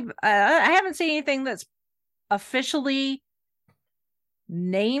don't think they've I haven't seen anything that's officially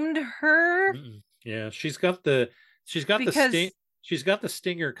named her. Yeah, she's got the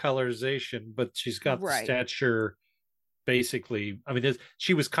stinger colorization, but she's got the stature. Basically, I mean,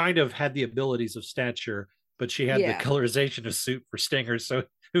 she was kind of had the abilities of stature, but she had the colorization of suit for stinger. So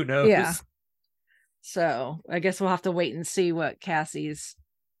who knows? Yeah. So I guess we'll have to wait and see what Cassie's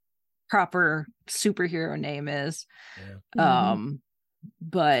proper superhero name is. Yeah.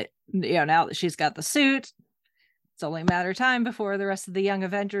 But now that she's got the suit, it's only a matter of time before the rest of the Young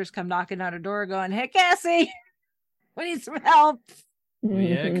Avengers come knocking on her door going, "Hey, Cassie, we need some help."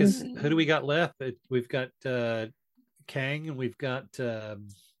 Yeah, because who do we got left? We've got Kang, and we've got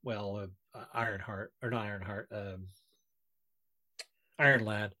Ironheart, or not Ironheart, Iron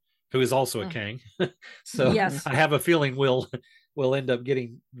Lad, who is also a Kang. So yes. I have a feeling we'll end up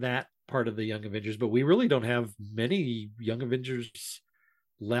getting that part of the Young Avengers, but we really don't have many Young Avengers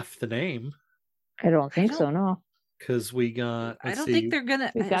left to name. I don't think so, no. Because we got, I don't think they're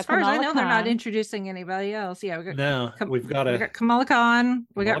gonna. As far as I know, they're not introducing anybody else. Yeah, we've got Kamala Khan.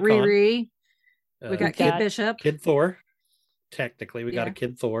 We got Riri. We got Kid Bishop. Kid Thor. Technically, we got a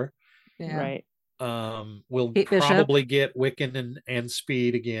Kid Thor. Yeah. Right. We'll probably get Wiccan and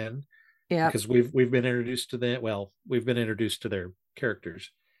Speed again. Yeah. Because we've been introduced to them. Well, we've been introduced to their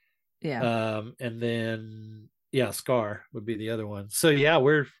characters. Yeah. And then Scar would be the other one. So yeah,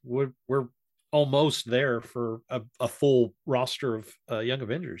 we're almost there for a full roster of Young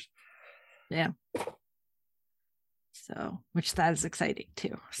Avengers. Yeah. So, which that is exciting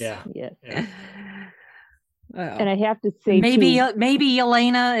too. Yeah. Yeah. Well, and I have to say, maybe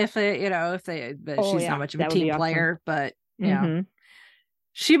Yelena, if she's not much of a team player, but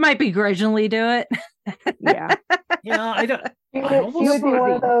she might begrudgingly do it. Yeah. I don't. She would be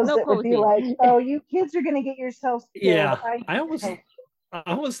one of those that would be like, "Oh, you kids are going to get yourselves killed." Yeah, I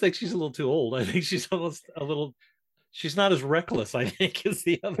almost think she's a little too old. I think she's almost a little. She's not as reckless, I think, as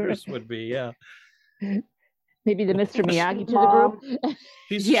the others would be. Yeah. Maybe the Mr. Miyagi to the group.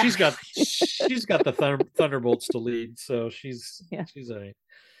 She's got the Thunderbolts to lead, so she's a.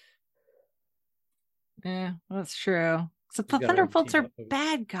 Yeah, that's true. Except the Thunderbolts are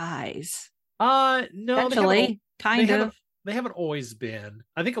bad guys. No, actually, they haven't always been.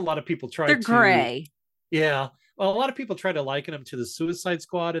 I think a lot of people try. They're gray. Yeah. Well, a lot of people try to liken them to the Suicide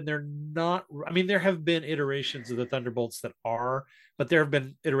Squad, and they're not. I mean, there have been iterations of the Thunderbolts that are, but there have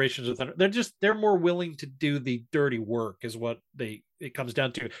been iterations of Thunder. They're more willing to do the dirty work, is what it comes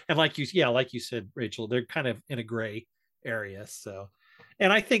down to. And like you said, Rachel, they're kind of in a gray area. So,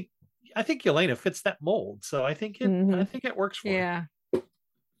 and I think Yelena fits that mold. So I think it works for her. Yeah.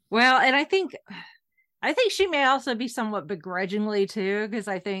 Well, and I think she may also be somewhat begrudgingly too, because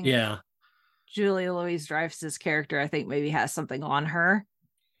I think Julia Louis-Dreyfus's character, I think, maybe has something on her.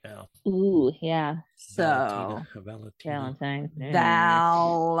 Yeah. Ooh, yeah. So Valentine.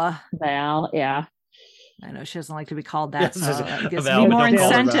 Val, yeah. I know she doesn't like to be called that, Yes, so I guess Val, more but don't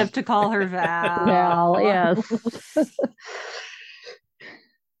call her incentive Val. to call her Val. Val, yes.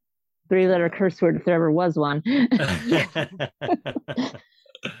 3-letter curse word if there ever was one. Yeah.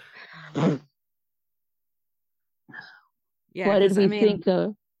 What did we think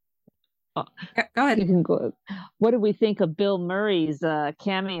of? Go ahead. You can go. What did we think of Bill Murray's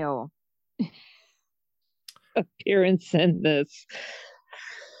cameo appearance in this?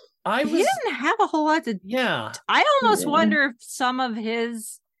 He didn't have a whole lot to. Yeah. I almost wonder if some of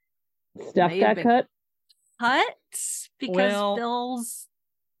his stuff got cut because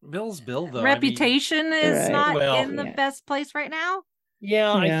Bill's Bill, though. reputation is not in the best place right now.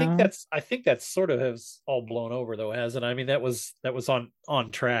 Yeah, I think that's sort of has all blown over, though, hasn't it? I mean, that was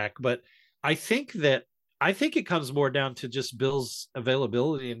on track, but I think it comes more down to just Bill's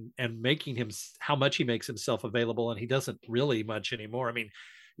availability and making him how much he makes himself available, and he doesn't really much anymore. I mean,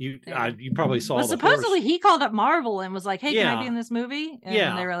 you probably saw. Well, supposedly he called up Marvel and was like, "Hey, can I be in this movie?"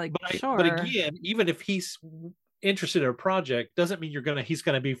 And they were like, "Sure." But again, even if he's interested in a project, doesn't mean he's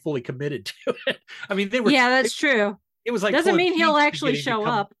gonna be fully committed to it. I mean, that's true. It was like doesn't mean he'll actually show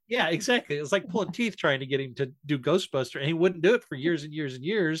up. Yeah, exactly. It was like pulling teeth trying to get him to do Ghostbuster, and he wouldn't do it for years and years and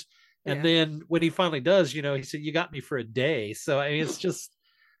years. And then when he finally does, he said, "You got me for a day." So I mean, it's just,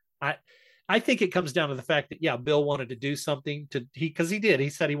 I think it comes down to the fact that Bill wanted to do something because he did. He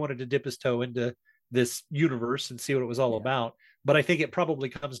said he wanted to dip his toe into this universe and see what it was all about. But I think it probably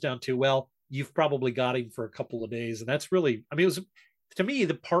comes down to, well, you've probably got him for a couple of days, and that's really, I mean, it was, to me,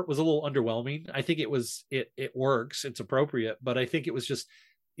 the part was a little underwhelming. I think it works, it's appropriate, but I think it was just,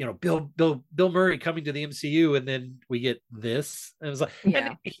 you know, Bill Murray coming to the MCU, and then we get this. And it was like,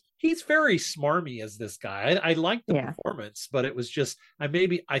 and he's very smarmy as this guy. I liked the performance, but it was just, I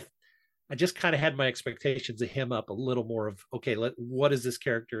just kind of had my expectations of him up a little more of, okay, what is this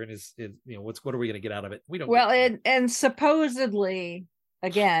character, and is you know, what are we going to get out of it? We don't. Well, and supposedly,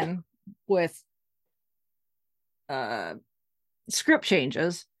 again, with script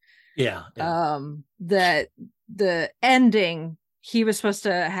changes, that the ending, he was supposed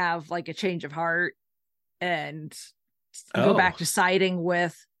to have like a change of heart and go back to siding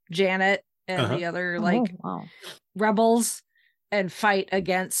with Janet and the other rebels and fight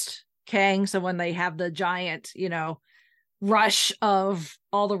against Kang. So when they have the giant, you know, rush of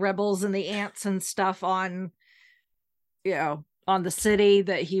all the rebels and the ants and stuff on, you know, on the city,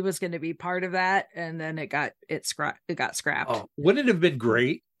 that he was going to be part of that, and then it got scrapped. Oh, wouldn't it have been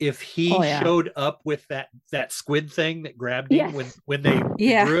great if he showed up with that squid thing that grabbed him when they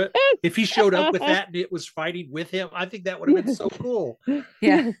drew it? If he showed up with that and it was fighting with him, I think that would have been so cool.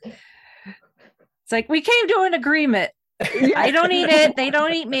 Yeah. It's like, we came to an agreement. I don't eat it. They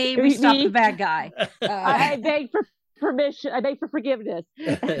don't eat me. We stop the bad guy. I beg for permission. I beg for forgiveness.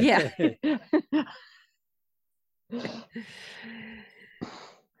 Yeah.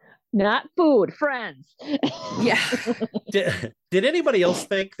 Not food, friends. Yeah. Did anybody else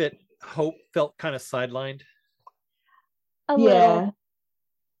think that Hope felt kind of sidelined? A little.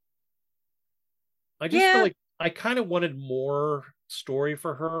 I just feel like I kind of wanted more story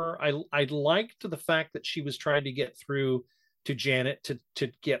for her. I liked the fact that she was trying to get through to Janet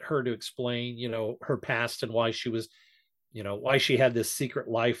to get her to explain, you know, her past and why she was, you know, why she had this secret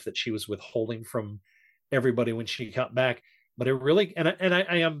life that she was withholding from everybody when she got back. But it really, and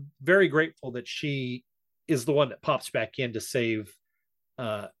I am very grateful that she is the one that pops back in to save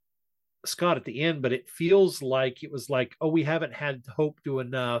Scott at the end. But it feels like it was like, oh, we haven't had Hope do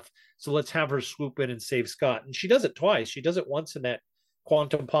enough, so let's have her swoop in and save Scott. And she does it twice. She does it once in that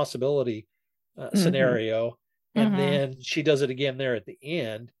quantum possibility scenario, and then she does it again there at the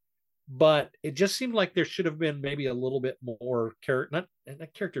end. But it just seemed like there should have been maybe a little bit more not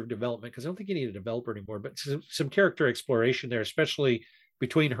character development, because I don't think you need a developer anymore, but some character exploration there, especially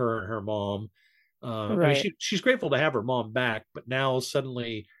between her and her mom. I mean, she's grateful to have her mom back, but now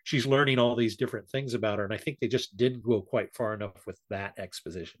suddenly she's learning all these different things about her, and I think they just didn't go quite far enough with that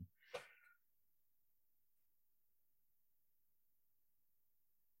exposition.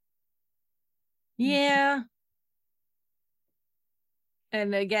 Yeah.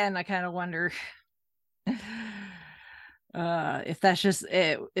 And again, I kind of wonder if that's just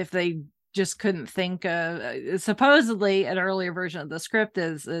it, if they just couldn't think of, supposedly an earlier version of the script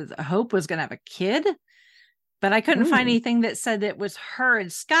is Hope was going to have a kid, but I couldn't find anything that said it was her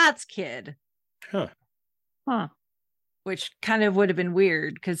and Scott's kid. Which kind of would have been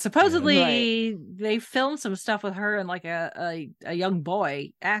weird, because supposedly they filmed some stuff with her and like a young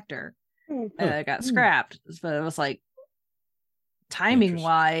boy actor got scrapped. But it was like, timing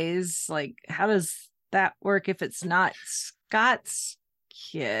wise, like, how does that work if it's not Scott's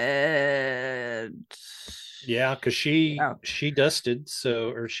kid? Yeah, because she dusted,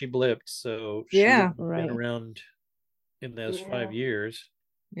 or she blipped, so she been around in those 5 years.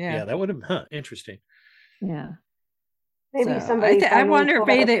 Yeah, that would have been interesting. Yeah, maybe somebody. I wonder if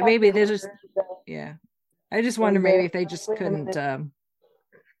maybe they just I just wonder maybe if they just couldn't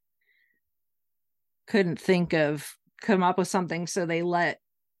think of, come up with something, so they let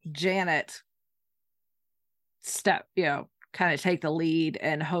Janet kind of take the lead,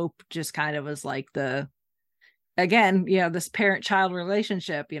 and Hope just kind of was like this parent-child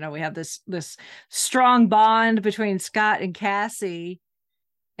relationship. You know, we have this strong bond between Scott and Cassie,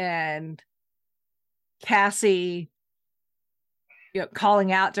 and Cassie, you know,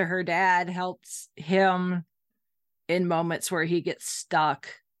 calling out to her dad helps him in moments where he gets stuck.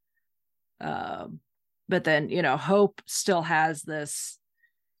 But then, you know, Hope still has this,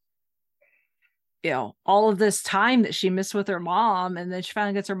 you know, all of this time that she missed with her mom, and then she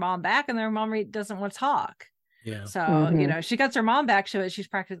finally gets her mom back, and their mom doesn't want to talk. Yeah. So, you know, she gets her mom back, so she's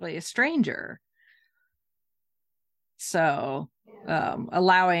practically a stranger. So,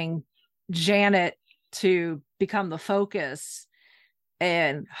 allowing Janet to become the focus,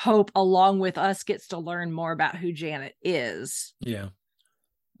 and Hope, along with us, gets to learn more about who Janet is. Yeah.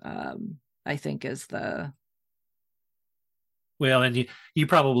 I think is the well, and you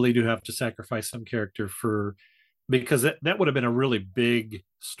probably do have to sacrifice some character for because that would have been a really big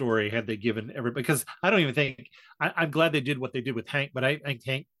story had they given everybody. Because I don't even think I'm glad they did what they did with Hank, but I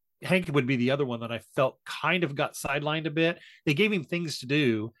think Hank would be the other one that I felt kind of got sidelined a bit. They gave him things to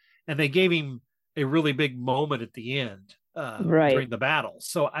do, and they gave him a really big moment at the end during the battle.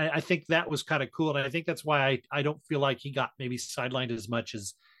 So I think that was kind of cool, and I think that's why I don't feel like he got maybe sidelined as much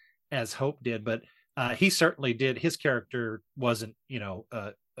as Hope did, but he certainly did. His character wasn't,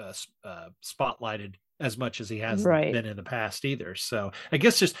 spotlighted as much as he has been in the past either. So I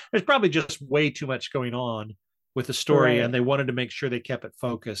guess there's probably just way too much going on with the story, and they wanted to make sure they kept it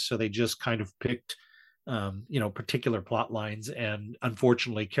focused. So they just kind of picked, particular plot lines, and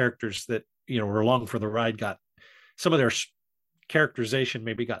unfortunately characters that, were along for the ride got some of their characterization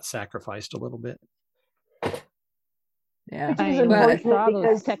maybe got sacrificed a little bit. Yeah. I saw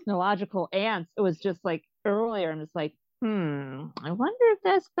those technological ants. It was just like earlier, and it's like, I wonder if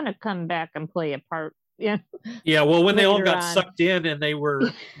that's going to come back and play a part. Yeah. Yeah. Well, when they all got sucked in and they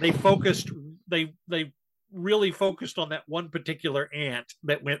really focused on that one particular ant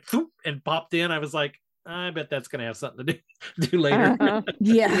that went throop and popped in. I was like, I bet that's going to have something to do later.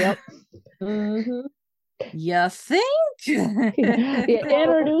 Yeah. Yep. Mm-hmm. You think? You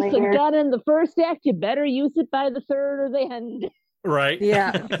introduce the gun in the first act, you better use it by the third or the end. Right.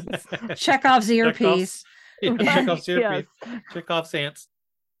 Yeah. Chekhov's earpiece. Chekhov's earpiece. Chekhov's ants.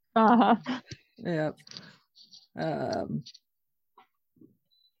 Uh-huh. Yep.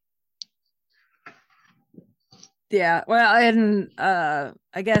 Yeah. Well, and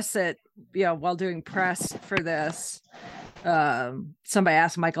I guess that, while doing press for this, somebody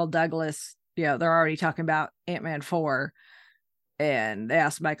asked Michael Douglas, they're already talking about Ant-Man 4, and they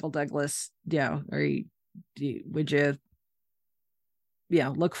asked Michael Douglas, would you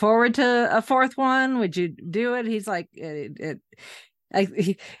look forward to a fourth one? Would you do it? He's like,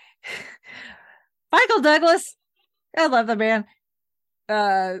 Michael Douglas, I love the man.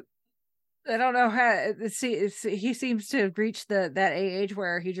 I don't know how he seems to have reached that age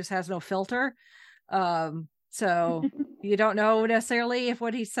where he just has no filter. So you don't know necessarily if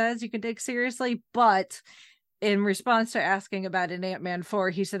what he says you can take seriously, but in response to asking about an Ant-Man 4,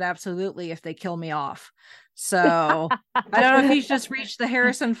 he said, absolutely, if they kill me off. So I don't know if he's just reached the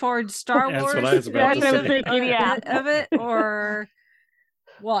Harrison Ford Star Wars what I was about to say. Of it, or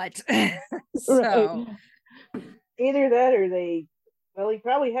what. So either that or he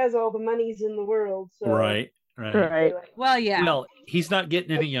probably has all the monies in the world. So. Right. Well, yeah. Well, he's not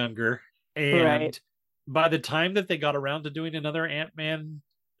getting any younger, and by the time that they got around to doing another Ant-Man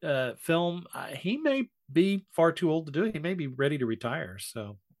film, he may be far too old to do it. He may be ready to retire.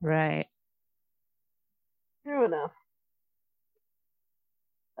 So right. True enough.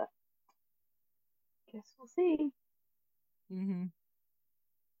 Guess we'll see. Mm-hmm.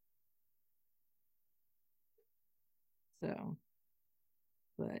 So,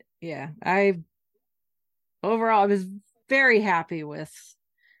 but yeah, I was very happy with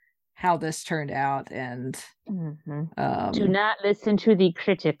how this turned out, and do not listen to the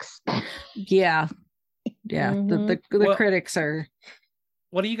critics. Yeah. The critics are.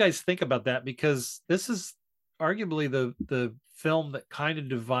 What do you guys think about that? Because this is arguably the film that kind of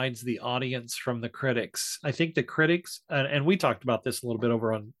divides the audience from the critics. I think the critics, and we talked about this a little bit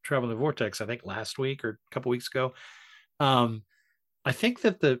over on Traveling the Vortex, I think last week or a couple weeks ago. I think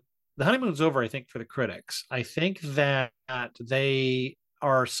that the honeymoon's over, I think, for the critics. I think that they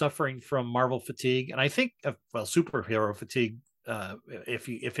are suffering from Marvel fatigue, and I think, superhero fatigue,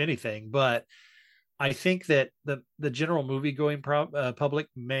 if anything. But I think that the general movie-going public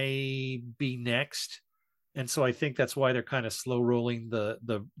may be next, and so I think that's why they're kind of slow rolling the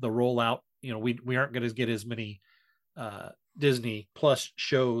rollout. We aren't going to get as many Disney Plus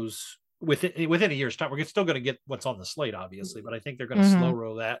shows within a year's time. We're still going to get what's on the slate, obviously, but I think they're going to slow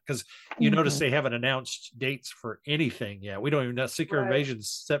roll that, because notice they haven't announced dates for anything yet. We don't even know. Secret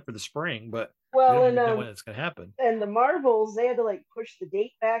Invasion's set for the spring, but we don't even know when it's going to happen. And the Marvels, they had to push the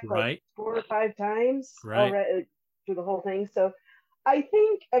date back 4 or 5 times already through the whole thing. So I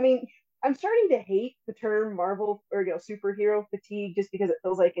think, I'm starting to hate the term Marvel or superhero fatigue, just because it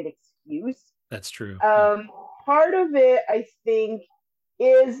feels like an excuse. That's true. Part of it, I think,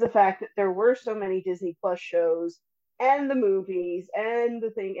 is the fact that there were so many Disney Plus shows and the movies and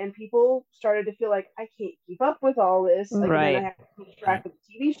the thing, and people started to feel like, I can't keep up with all this. And then I have to keep track of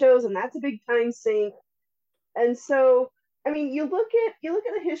the TV shows, and that's a big time sink. And so, you look at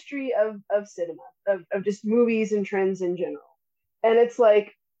the history of cinema, of just movies and trends in general, and it's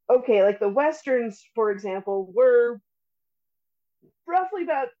like, okay, the Westerns, for example, were roughly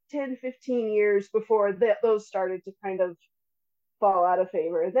about 10-15 years before those started to kind of fall out of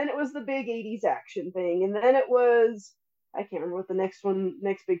favor. And then it was the big 80s action thing. And then it was, I can't remember what the next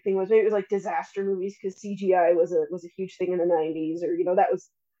big thing was. Maybe it was like disaster movies because CGI was a huge thing in the 90s, or, that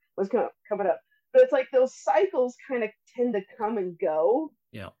was kind of coming up. But it's like those cycles kind of tend to come and go.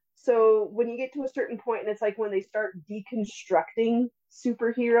 Yeah. So when you get to a certain point, and it's like when they start deconstructing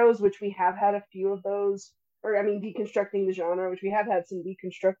superheroes, which we have had a few of those, or I mean, deconstructing the genre, which we have had some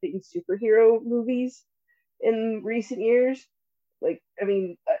deconstructing superhero movies in recent years. Like, I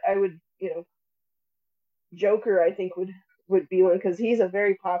mean, I would, Joker, I think would be one, because he's a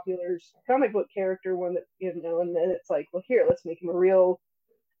very popular comic book character, one that, and then it's like, well, here, let's make him a real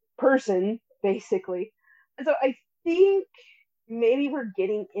person, basically. And so I think maybe we're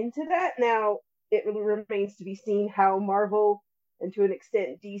getting into that now. It really remains to be seen how Marvel, and to an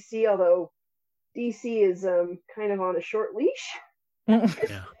extent DC, although DC is kind of on a short leash with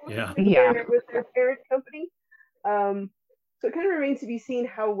their parent company. So it kind of remains to be seen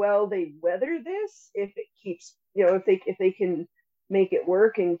how well they weather this, if it keeps, if they can make it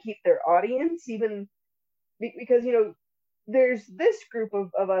work and keep their audience, even because, there's this group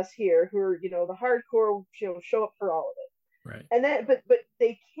of us here who are, the hardcore, show up for all of it. Right. And then, but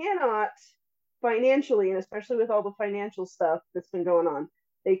they cannot financially, and especially with all the financial stuff that's been going on,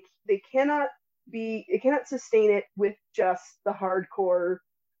 they cannot sustain it with just the hardcore.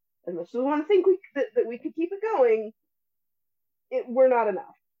 And this is one thing that we could keep it going. We're not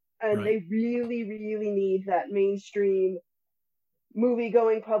enough, and They really, really need that mainstream movie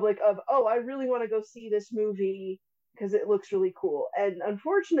going public of, oh, I really want to go see this movie because it looks really cool. And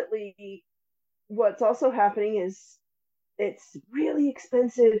unfortunately, what's also happening is it's really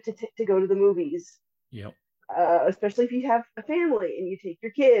expensive to go to the movies. Yep. Especially if you have a family and you take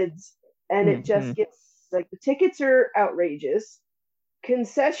your kids, and it just gets like, the tickets are outrageous.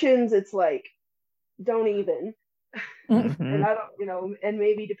 Concessions, it's like, don't even. And I don't, and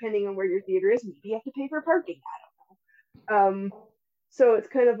maybe depending on where your theater is, maybe you have to pay for parking. I don't know. So it's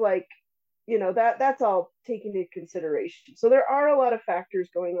kind of like, that's all taken into consideration. So there are a lot of factors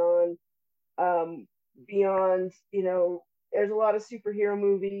going on beyond, there's a lot of superhero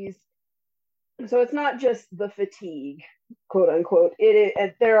movies. So it's not just the fatigue, quote unquote.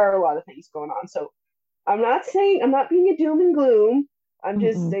 There are a lot of things going on. So I'm not being a doom and gloom. I'm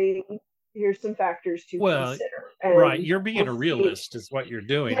just saying, here's some factors to consider. Right. You're being a realist is what you're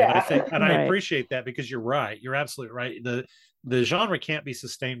doing. Yeah. And I think, and I appreciate that, because you're right. You're absolutely right. The genre can't be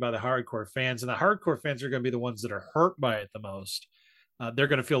sustained by the hardcore fans, and the hardcore fans are going to be the ones that are hurt by it the most. They're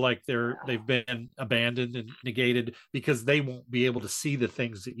going to feel like they've been abandoned and negated because they won't be able to see the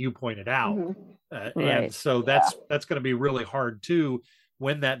things that you pointed out. And so that's going to be really hard too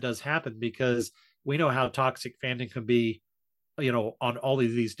when that does happen, because we know how toxic fandom can be, on all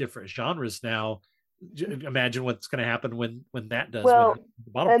of these different genres now. Imagine what's going to happen when that does. Well,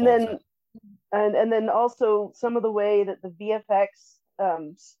 when the and then also some of the way that the VFX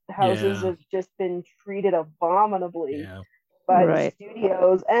houses have just been treated abominably by the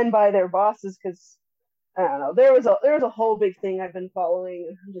studios and by their bosses, because I don't know, there was a whole big thing I've been following,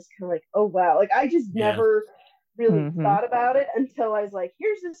 and I'm just kind of like, oh wow, like I just never really thought about it until I was like,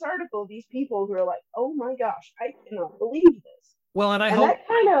 here's this article, these people who are like, oh my gosh, I cannot believe this. Well, and I hope that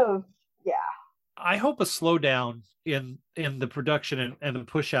kind of I hope a slowdown in the production and the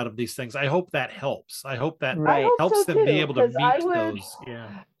push out of these things. I hope that helps. I hope that helps them be able to meet those. Yeah.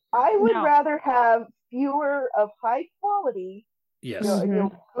 I would rather have fewer of high quality,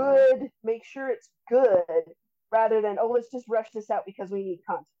 good, make sure it's good, rather than, let's just rush this out because we need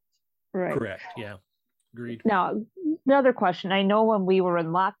content. Right. Correct. Yeah. Agreed. Now, another question. I know when we were in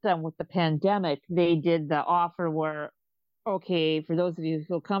lockdown with the pandemic, they did the offer where, okay, for those of you who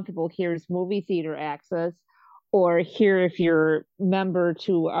feel comfortable, here's movie theater access, or here, if you're member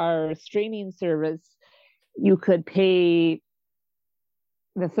to our streaming service, you could pay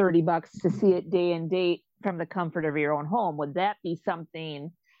the $30 to see it day and date from the comfort of your own home. Would that be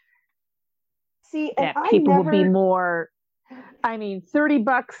something that people would be more? I mean,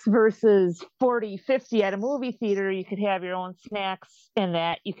 $30 versus $40-50 at a movie theater, you could have your own snacks and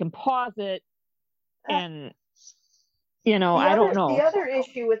that you can pause it, and I don't know. The other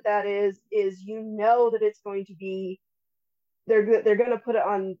issue with that is that it's going to be, they're going to put it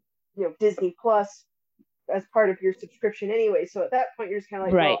on Disney Plus as part of your subscription anyway. So at that point, you're just kind of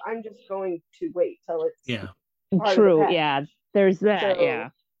like, well, I'm just going to wait till it's true. Yeah, there's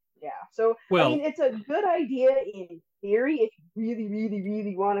that. So I mean, it's a good idea in theory if you really, really,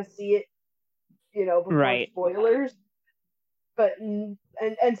 really want to see it, before spoilers. But and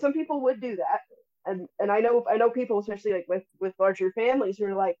some people would do that. And I know people, especially like with larger families, who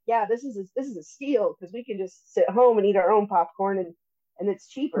are like, yeah, this is a steal because we can just sit home and eat our own popcorn and it's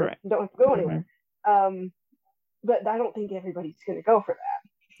cheaper. Right. You don't have to go anywhere. But I don't think everybody's going to go for that.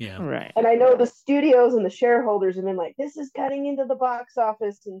 Yeah. Right. And I know the studios and the shareholders have been like, this is cutting into the box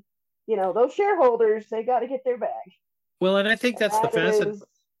office, and those shareholders, they got to get their bag. Well, and I think that's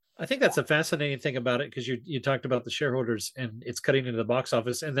I think that's yeah. a fascinating thing about it, because you talked about the shareholders and it's cutting into the box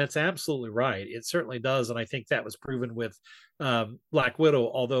office, and that's absolutely right. It certainly does, and I think that was proven with Black Widow.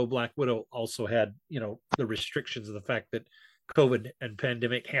 Although Black Widow also had the restrictions of the fact that COVID and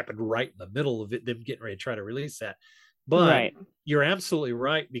pandemic happened right in the middle of it, them getting ready to try to release that. But you're absolutely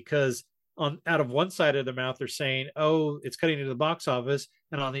right, because out of one side of their mouth they're saying, oh, it's cutting into the box office,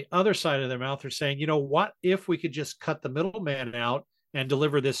 and on the other side of their mouth they're saying, what if we could just cut the middleman out and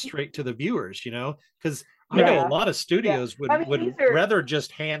deliver this straight to the viewers? Because I know a lot of studios would rather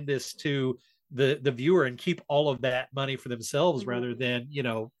just hand this to the viewer and keep all of that money for themselves, rather than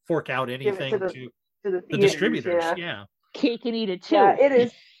fork out anything to the distributors. Yeah. Cake and eat it too. Yeah, it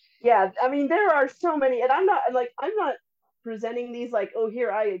is. Yeah, I mean, there are so many, and I'm not presenting these like, oh,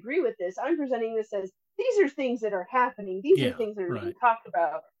 here, I agree with this. I'm presenting this as, these are things that are happening. These are things that are being talked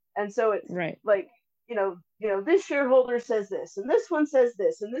about. And so it's like, this shareholder says this, and this one says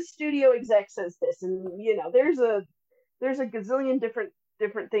this, and this studio exec says this, and there's a gazillion different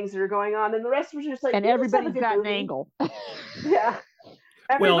things that are going on, and the rest was just like, and everybody's got an angle. Yeah.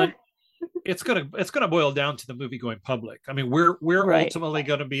 Well, it's gonna boil down to the movie going public. I mean, we're ultimately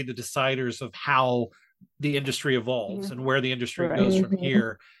going to be the deciders of how the industry evolves and where the industry goes from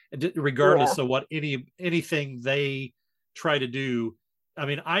here, regardless of what anything they try to do. I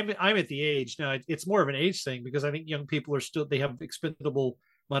mean, I'm at the age now. It's more of an age thing, because I think young people they have expendable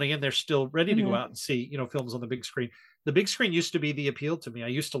money, and they're still ready to go out and see films on the big screen. The big screen used to be the appeal to me. I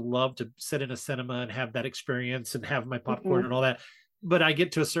used to love to sit in a cinema and have that experience and have my popcorn and all that. But I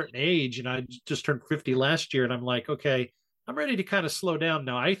get to a certain age, and I just turned 50 last year, and I'm like, okay, I'm ready to kind of slow down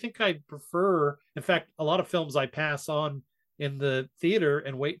now. I think I prefer, in fact, a lot of films I pass on in the theater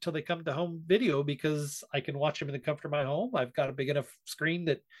and wait till they come to home video, because I can watch them in the comfort of my home. I've got a big enough screen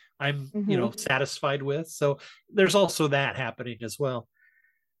that I'm, satisfied with. So there's also that happening as well.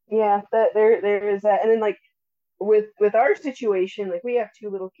 Yeah, there is that. And then like with our situation, like we have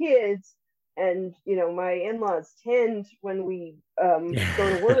 2 little kids, and my in-laws tend, when we go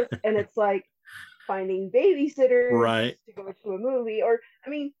to work, and it's like finding babysitters to go to a movie, or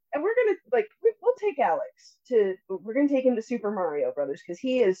and we're gonna we'll take Alex we're gonna take him to Super Mario Brothers, because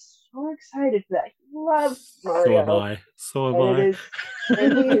he is so excited for that. He loves Mario. So am I. He is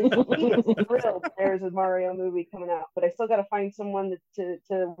thrilled there's a Mario movie coming out, but I still got to find someone to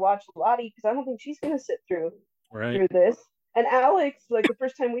watch Lottie, because I don't think she's gonna sit through this. And Alex, like the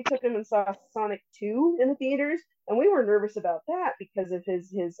first time we took him and saw Sonic 2 in the theaters, and we were nervous about that because of his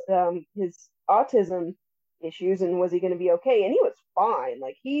autism issues, and was he going to be okay? And he was fine.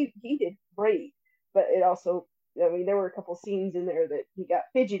 Like he did great, but it also, there were a couple scenes in there that he got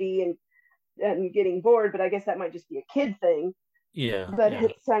fidgety and getting bored, but I guess that might just be a kid thing. Yeah. But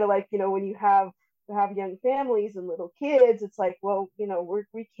it's kind of like, when you have young families and little kids, it's like, well,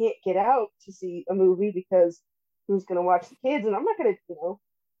 we can't get out to see a movie, because who's going to watch the kids? And I'm not going to,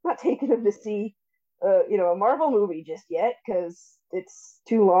 not taking them to see, a Marvel movie just yet, because it's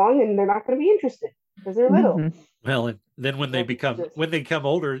too long and they're not going to be interested because they're little. Well, and then when they become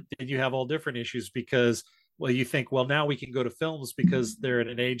older, then you have all different issues, because, well, you think, well, now we can go to films because they're at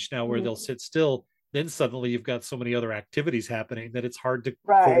an age now where they'll sit still. Then suddenly you've got so many other activities happening that it's hard to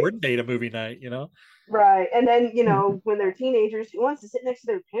coordinate a movie night, Right. And then, when they're teenagers, who wants to sit next to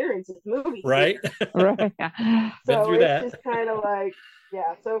their parents at the movie? Right. Right. So it's just kind of like,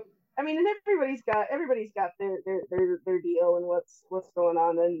 yeah. So, and everybody's got their deal and what's going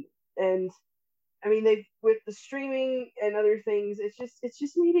on. And they, with the streaming and other things, it's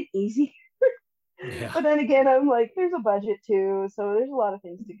just made it easy. Yeah. But then again, I'm like, there's a budget too. So there's a lot of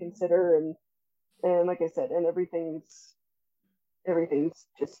things to consider. And like I said, and everything's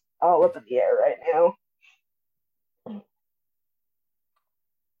just all up in the air right now.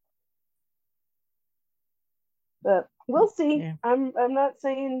 But we'll see. Yeah. I'm not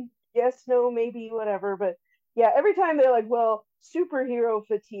saying yes, no, maybe, whatever. But yeah, every time they're like, well, superhero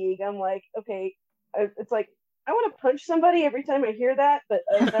fatigue, I'm like, okay, it's like, I want to punch somebody every time I hear that, but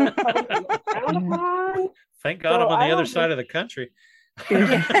that's probably frowned upon. Thank God I'm on the other side of the country. On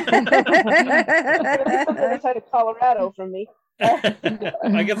the other side of Colorado from me.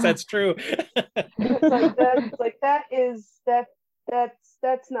 I guess that's true. It's like that's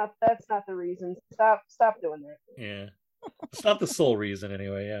not the reason. Stop doing that. Yeah. It's not the sole reason,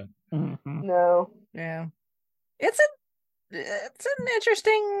 anyway. Yeah. Mm-hmm. No. Yeah. It's an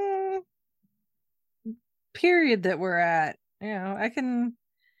interesting period that we're at. I can,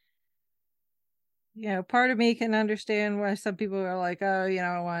 part of me can understand why some people are like, oh,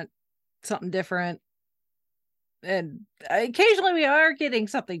 I want something different. And occasionally we are getting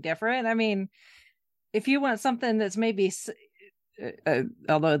something different. I mean, if you want something that's maybe,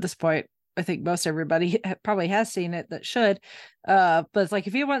 although at this point, I think most everybody probably has seen it that should, but it's like,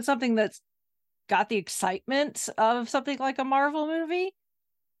 if you want something that's got the excitement of something like a Marvel movie,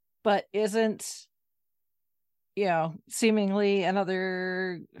 but isn't, seemingly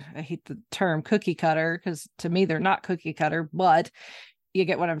another, I hate the term cookie cutter, because to me they're not cookie cutter, but you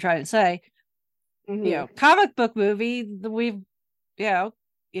get what I'm trying to say. Mm-hmm. Comic book movie, we've,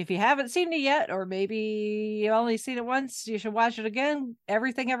 if you haven't seen it yet, or maybe you only seen it once, you should watch it again.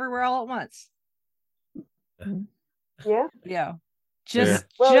 Everything Everywhere All at Once. Yeah. Yeah.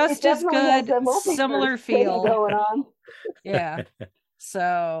 Well, Just as good, similar feel going on. Yeah.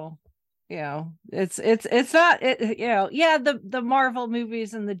 So, it's not the Marvel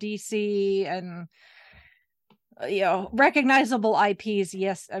movies and the DC and recognizable IPs.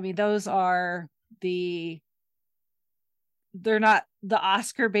 Yes, I mean those are they're not the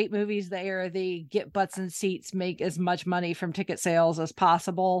Oscar bait movies. They are the get butts and seats, make as much money from ticket sales as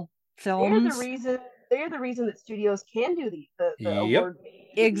possible films. They're the reason that studios can do the award.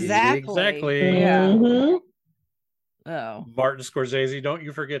 Exactly. Yeah. Mm-hmm. Oh, Martin Scorsese, don't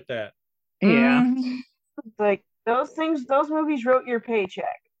you forget that. Yeah. It's like those movies wrote your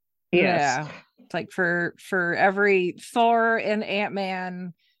paycheck. Yes. Yeah. It's like for every Thor and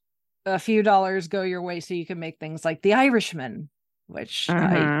Ant-Man, a few dollars go your way so you can make things like The Irishman, which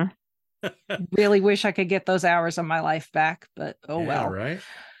I really wish I could get those hours of my life back, but well. Right.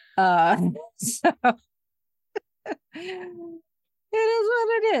 So it is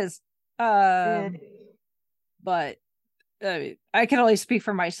what it is. But I can only speak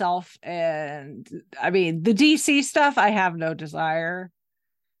for myself, and I mean the DC stuff I have no desire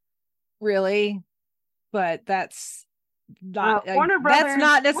really, but that's not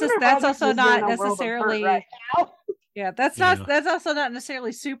that's also not necessarily right yeah, that's also not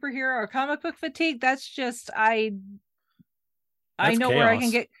necessarily superhero or comic book fatigue. That's just I know chaos. Where I can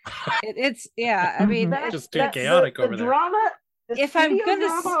get it's I mean it's just too chaotic over there. Drama, if I'm gonna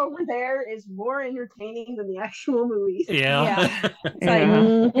drama over there is more entertaining than the actual movies. Yeah. It's like,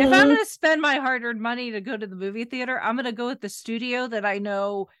 if I'm gonna spend my hard-earned money to go to the movie theater, I'm gonna go with the studio that I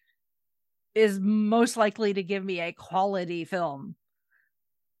know is most likely to give me a quality film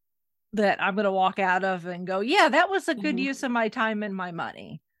that I'm gonna walk out of and go, yeah, that was a good use of my time and my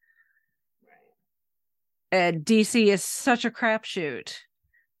money. And DC is such a crapshoot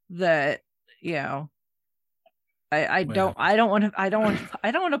that I don't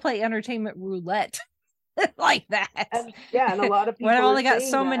want to play entertainment roulette like that. And a lot of people. When I've only got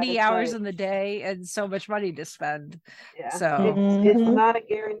so many hours in the day and so much money to spend. Yeah. So it's not a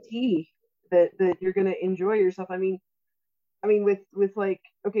guarantee that you're going to enjoy yourself. I mean, with like,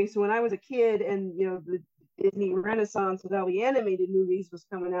 okay, so when I was a kid and the Disney Renaissance with all the animated movies was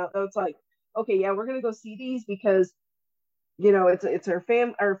coming out, so it's like, okay, yeah, we're gonna go see these because it's our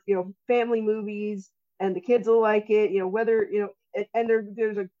family movies and the kids will like it, whether and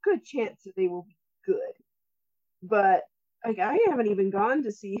there's a good chance that they will be good. But like I haven't even gone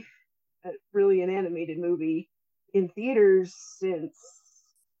to see really an animated movie in theaters since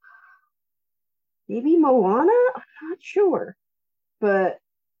maybe Moana. I'm not sure, but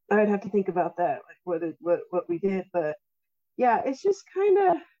I'd have to think about that, like what we did. But yeah, it's just kind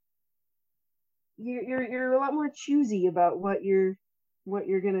of you're a lot more choosy about what you're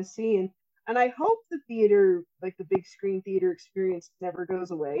gonna see, and I hope the theater, like the big screen theater experience, never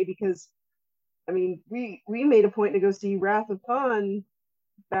goes away, because I mean we made a point to go see Wrath of Khan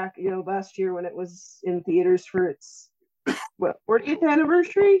back last year when it was in theaters for its 40th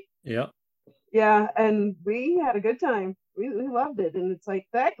anniversary. Yeah, and we had a good time. We loved it, and it's like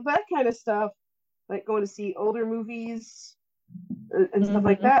that kind of stuff, like going to see older movies and stuff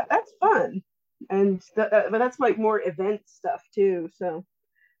like that. That's fun. And but that's like more event stuff too. So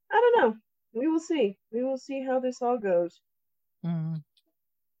I don't know. We will see. We will see how this all goes. So,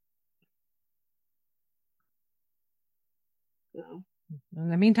 in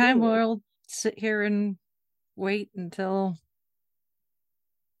the meantime, we'll sit here and wait until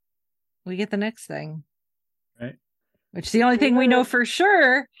we get the next thing. Right. Which the only thing we know for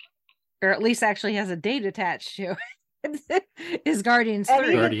sure, or at least actually has a date attached to it, is Guardians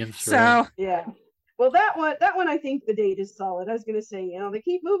 3. So yeah. Well, that one I think the date is solid. I was gonna say, they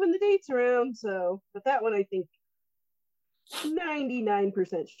keep moving the dates around, but that one I think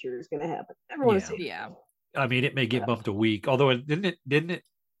 99% sure is going to happen. Never want to see it. Yeah. I mean, it may get bumped a week, although it didn't,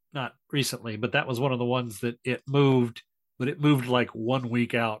 not recently, but that was one of the ones that it moved, but it moved like 1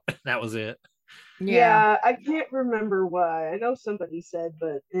 week out. That was it. Yeah, I can't remember why. I know somebody said,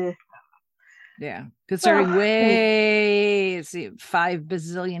 but yeah. Considering way 5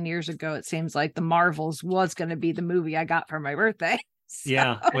 bazillion years ago, it seems like The Marvels was going to be the movie I got for my birthday. So.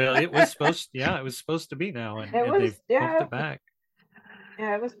 Yeah, well, it was supposed to be now, and they've bumped it back.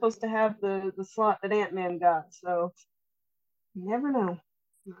 Yeah, it was supposed to have the slot that Ant-Man got, so you never know.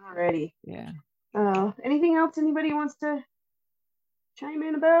 Alrighty. Yeah. Anything else anybody wants to chime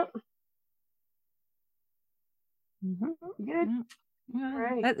in about? Mm-hmm. Good. Yeah.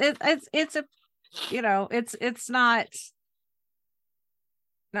 Right. It's a, it's not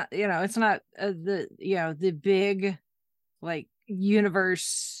it's not the big like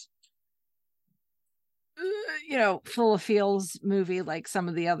universe full of feels movie like some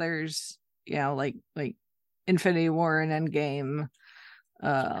of the others, like Infinity War and Endgame,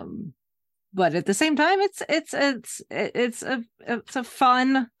 but at the same time it's a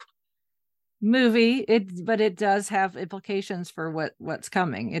fun movie. But it does have implications for what's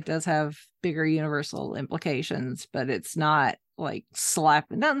coming. It does have bigger universal implications, but it's not like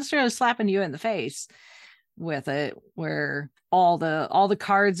not necessarily slapping you in the face with it, where all the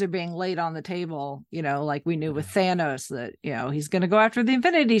cards are being laid on the table, like we knew with Thanos that he's going to go after the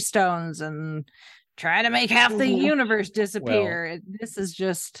Infinity Stones and try to make half the universe disappear. This is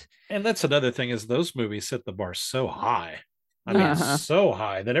just, and that's another thing, is those movies set the bar so high. I mean, so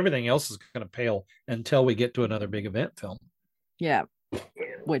high that everything else is going to pale until we get to another big event film. Yeah,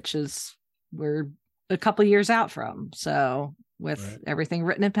 which is we're a couple years out from. So with everything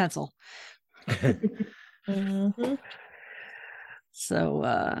written in pencil. Mm-hmm. So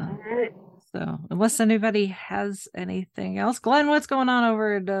unless anybody has anything else, Glenn, what's going on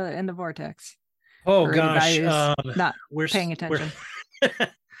over in the Vortex? Oh gosh, not paying attention.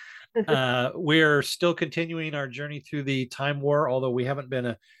 We're still continuing our journey through the Time War, although we haven't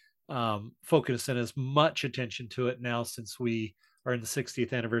been focusing as much attention to it now since we are in the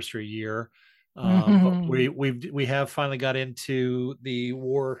 60th anniversary year. But we have finally got into the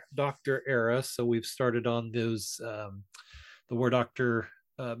War Doctor era, so we've started on those the War Doctor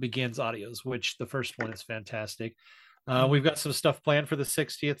Begins audios, which the first one is fantastic. We've got some stuff planned for the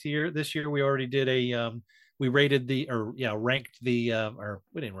 60th year. This year we already did we rated ranked the or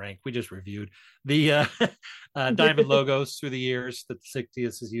we didn't rank, we just reviewed the diamond logos through the years that the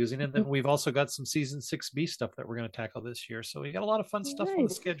 60th is using, and then we've also got some season 6B stuff that we're going to tackle this year, so we got a lot of fun stuff on the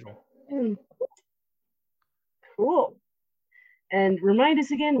schedule. Cool. And remind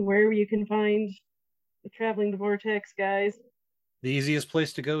us again where you can find the Traveling the Vortex, guys. The easiest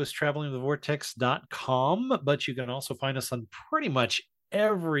place to go is travelingthevortex.com, but you can also find us on pretty much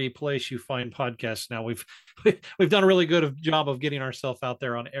every place you find podcasts now. We've done a really good job of getting ourselves out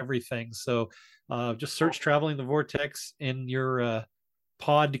there on everything. So just search Traveling the Vortex in your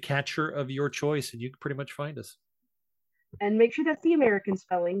pod catcher of your choice, and you can pretty much find us. And make sure that's the American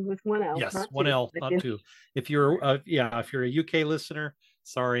spelling with one L. Yes, one L, not two. If you're if you're a UK listener,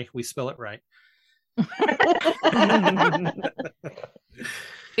 sorry, we spell it right.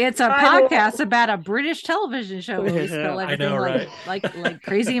 It's a podcast about a British television show. We spell everything, I know, right? like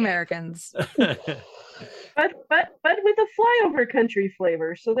crazy Americans. but with a flyover country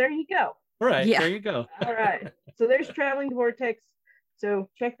flavor. So there you go. Right. Yeah. There you go. All right. So there's Traveling the Vortex. So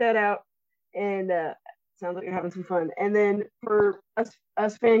check that out. And sounds like you're having some fun. And then for us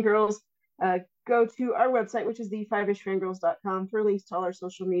fangirls, go to our website, which is the5ishfangirls.com, for links to all our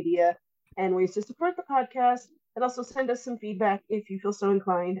social media and ways to support the podcast. And also send us some feedback if you feel so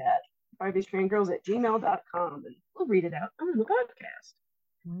inclined at 5ishfangirls@gmail.com, and we'll read it out on the podcast.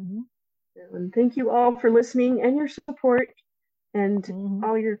 Mm-hmm. And thank you all for listening and your support and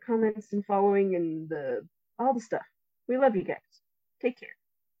all your comments and following and all the stuff. We love you guys. Take care.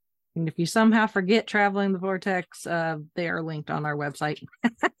 And if you somehow forget Traveling the Vortex, they are linked on our website.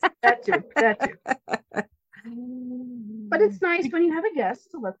 That too. But it's nice when you have a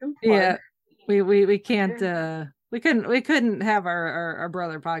guest to let them plug. Yeah, we can't we couldn't have our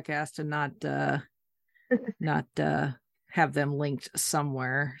brother podcast and not have them linked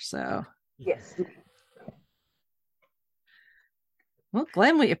somewhere. So yes. Well,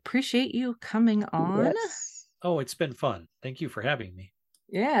 Glenn, we appreciate you coming on. Yes. Oh, it's been fun. Thank you for having me.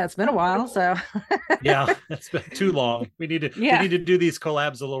 Yeah, it's been a while, so yeah, it's been too long. We need to do these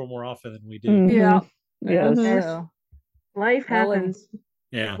collabs a little more often than we do. Mm-hmm. Yeah. Yes. So, life happens.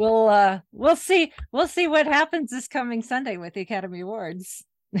 Yeah. We'll see what happens this coming Sunday with the Academy Awards.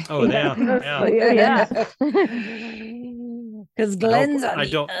 Oh yeah. Yeah. Because Glenn's on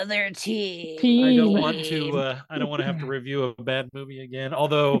the other team. I don't want to. I don't want to have to review a bad movie again.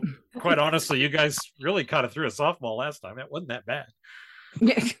 Although, quite honestly, you guys really kind of threw a softball last time. It wasn't that bad.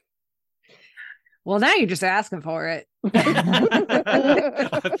 Well, now you're just asking for it.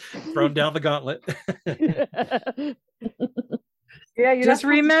 Thrown down the gauntlet. Yeah, just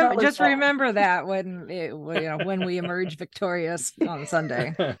remember that when when we emerge victorious on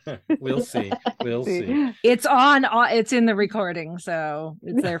Sunday. We'll see. It's on. It's in the recording, so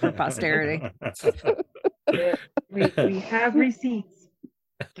it's there for posterity. Yeah, we have receipts.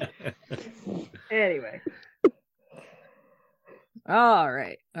 Anyway. All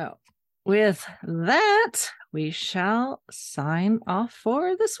right. Well, with that, we shall sign off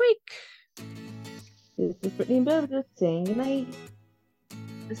for this week. This is Brittany and Bubba saying goodnight.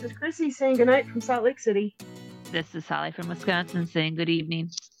 This is Chrissy saying goodnight from Salt Lake City. This is Sally from Wisconsin saying good evening.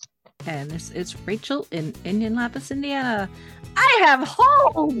 And this is Rachel in Indianapolis, Indiana. I have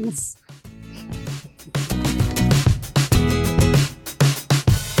holes!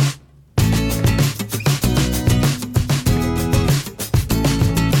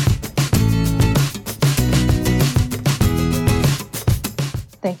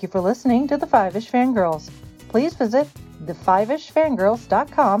 Thank you for listening to the Five-ish Fangirls. Please visit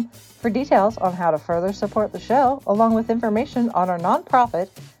the5ishfangirls.com for details on how to further support the show, along with information on our nonprofit,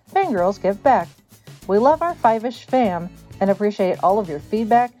 Fangirls Give Back. We love our Five-ish fam and appreciate all of your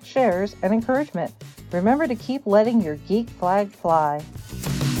feedback, shares, and encouragement. Remember to keep letting your geek flag fly.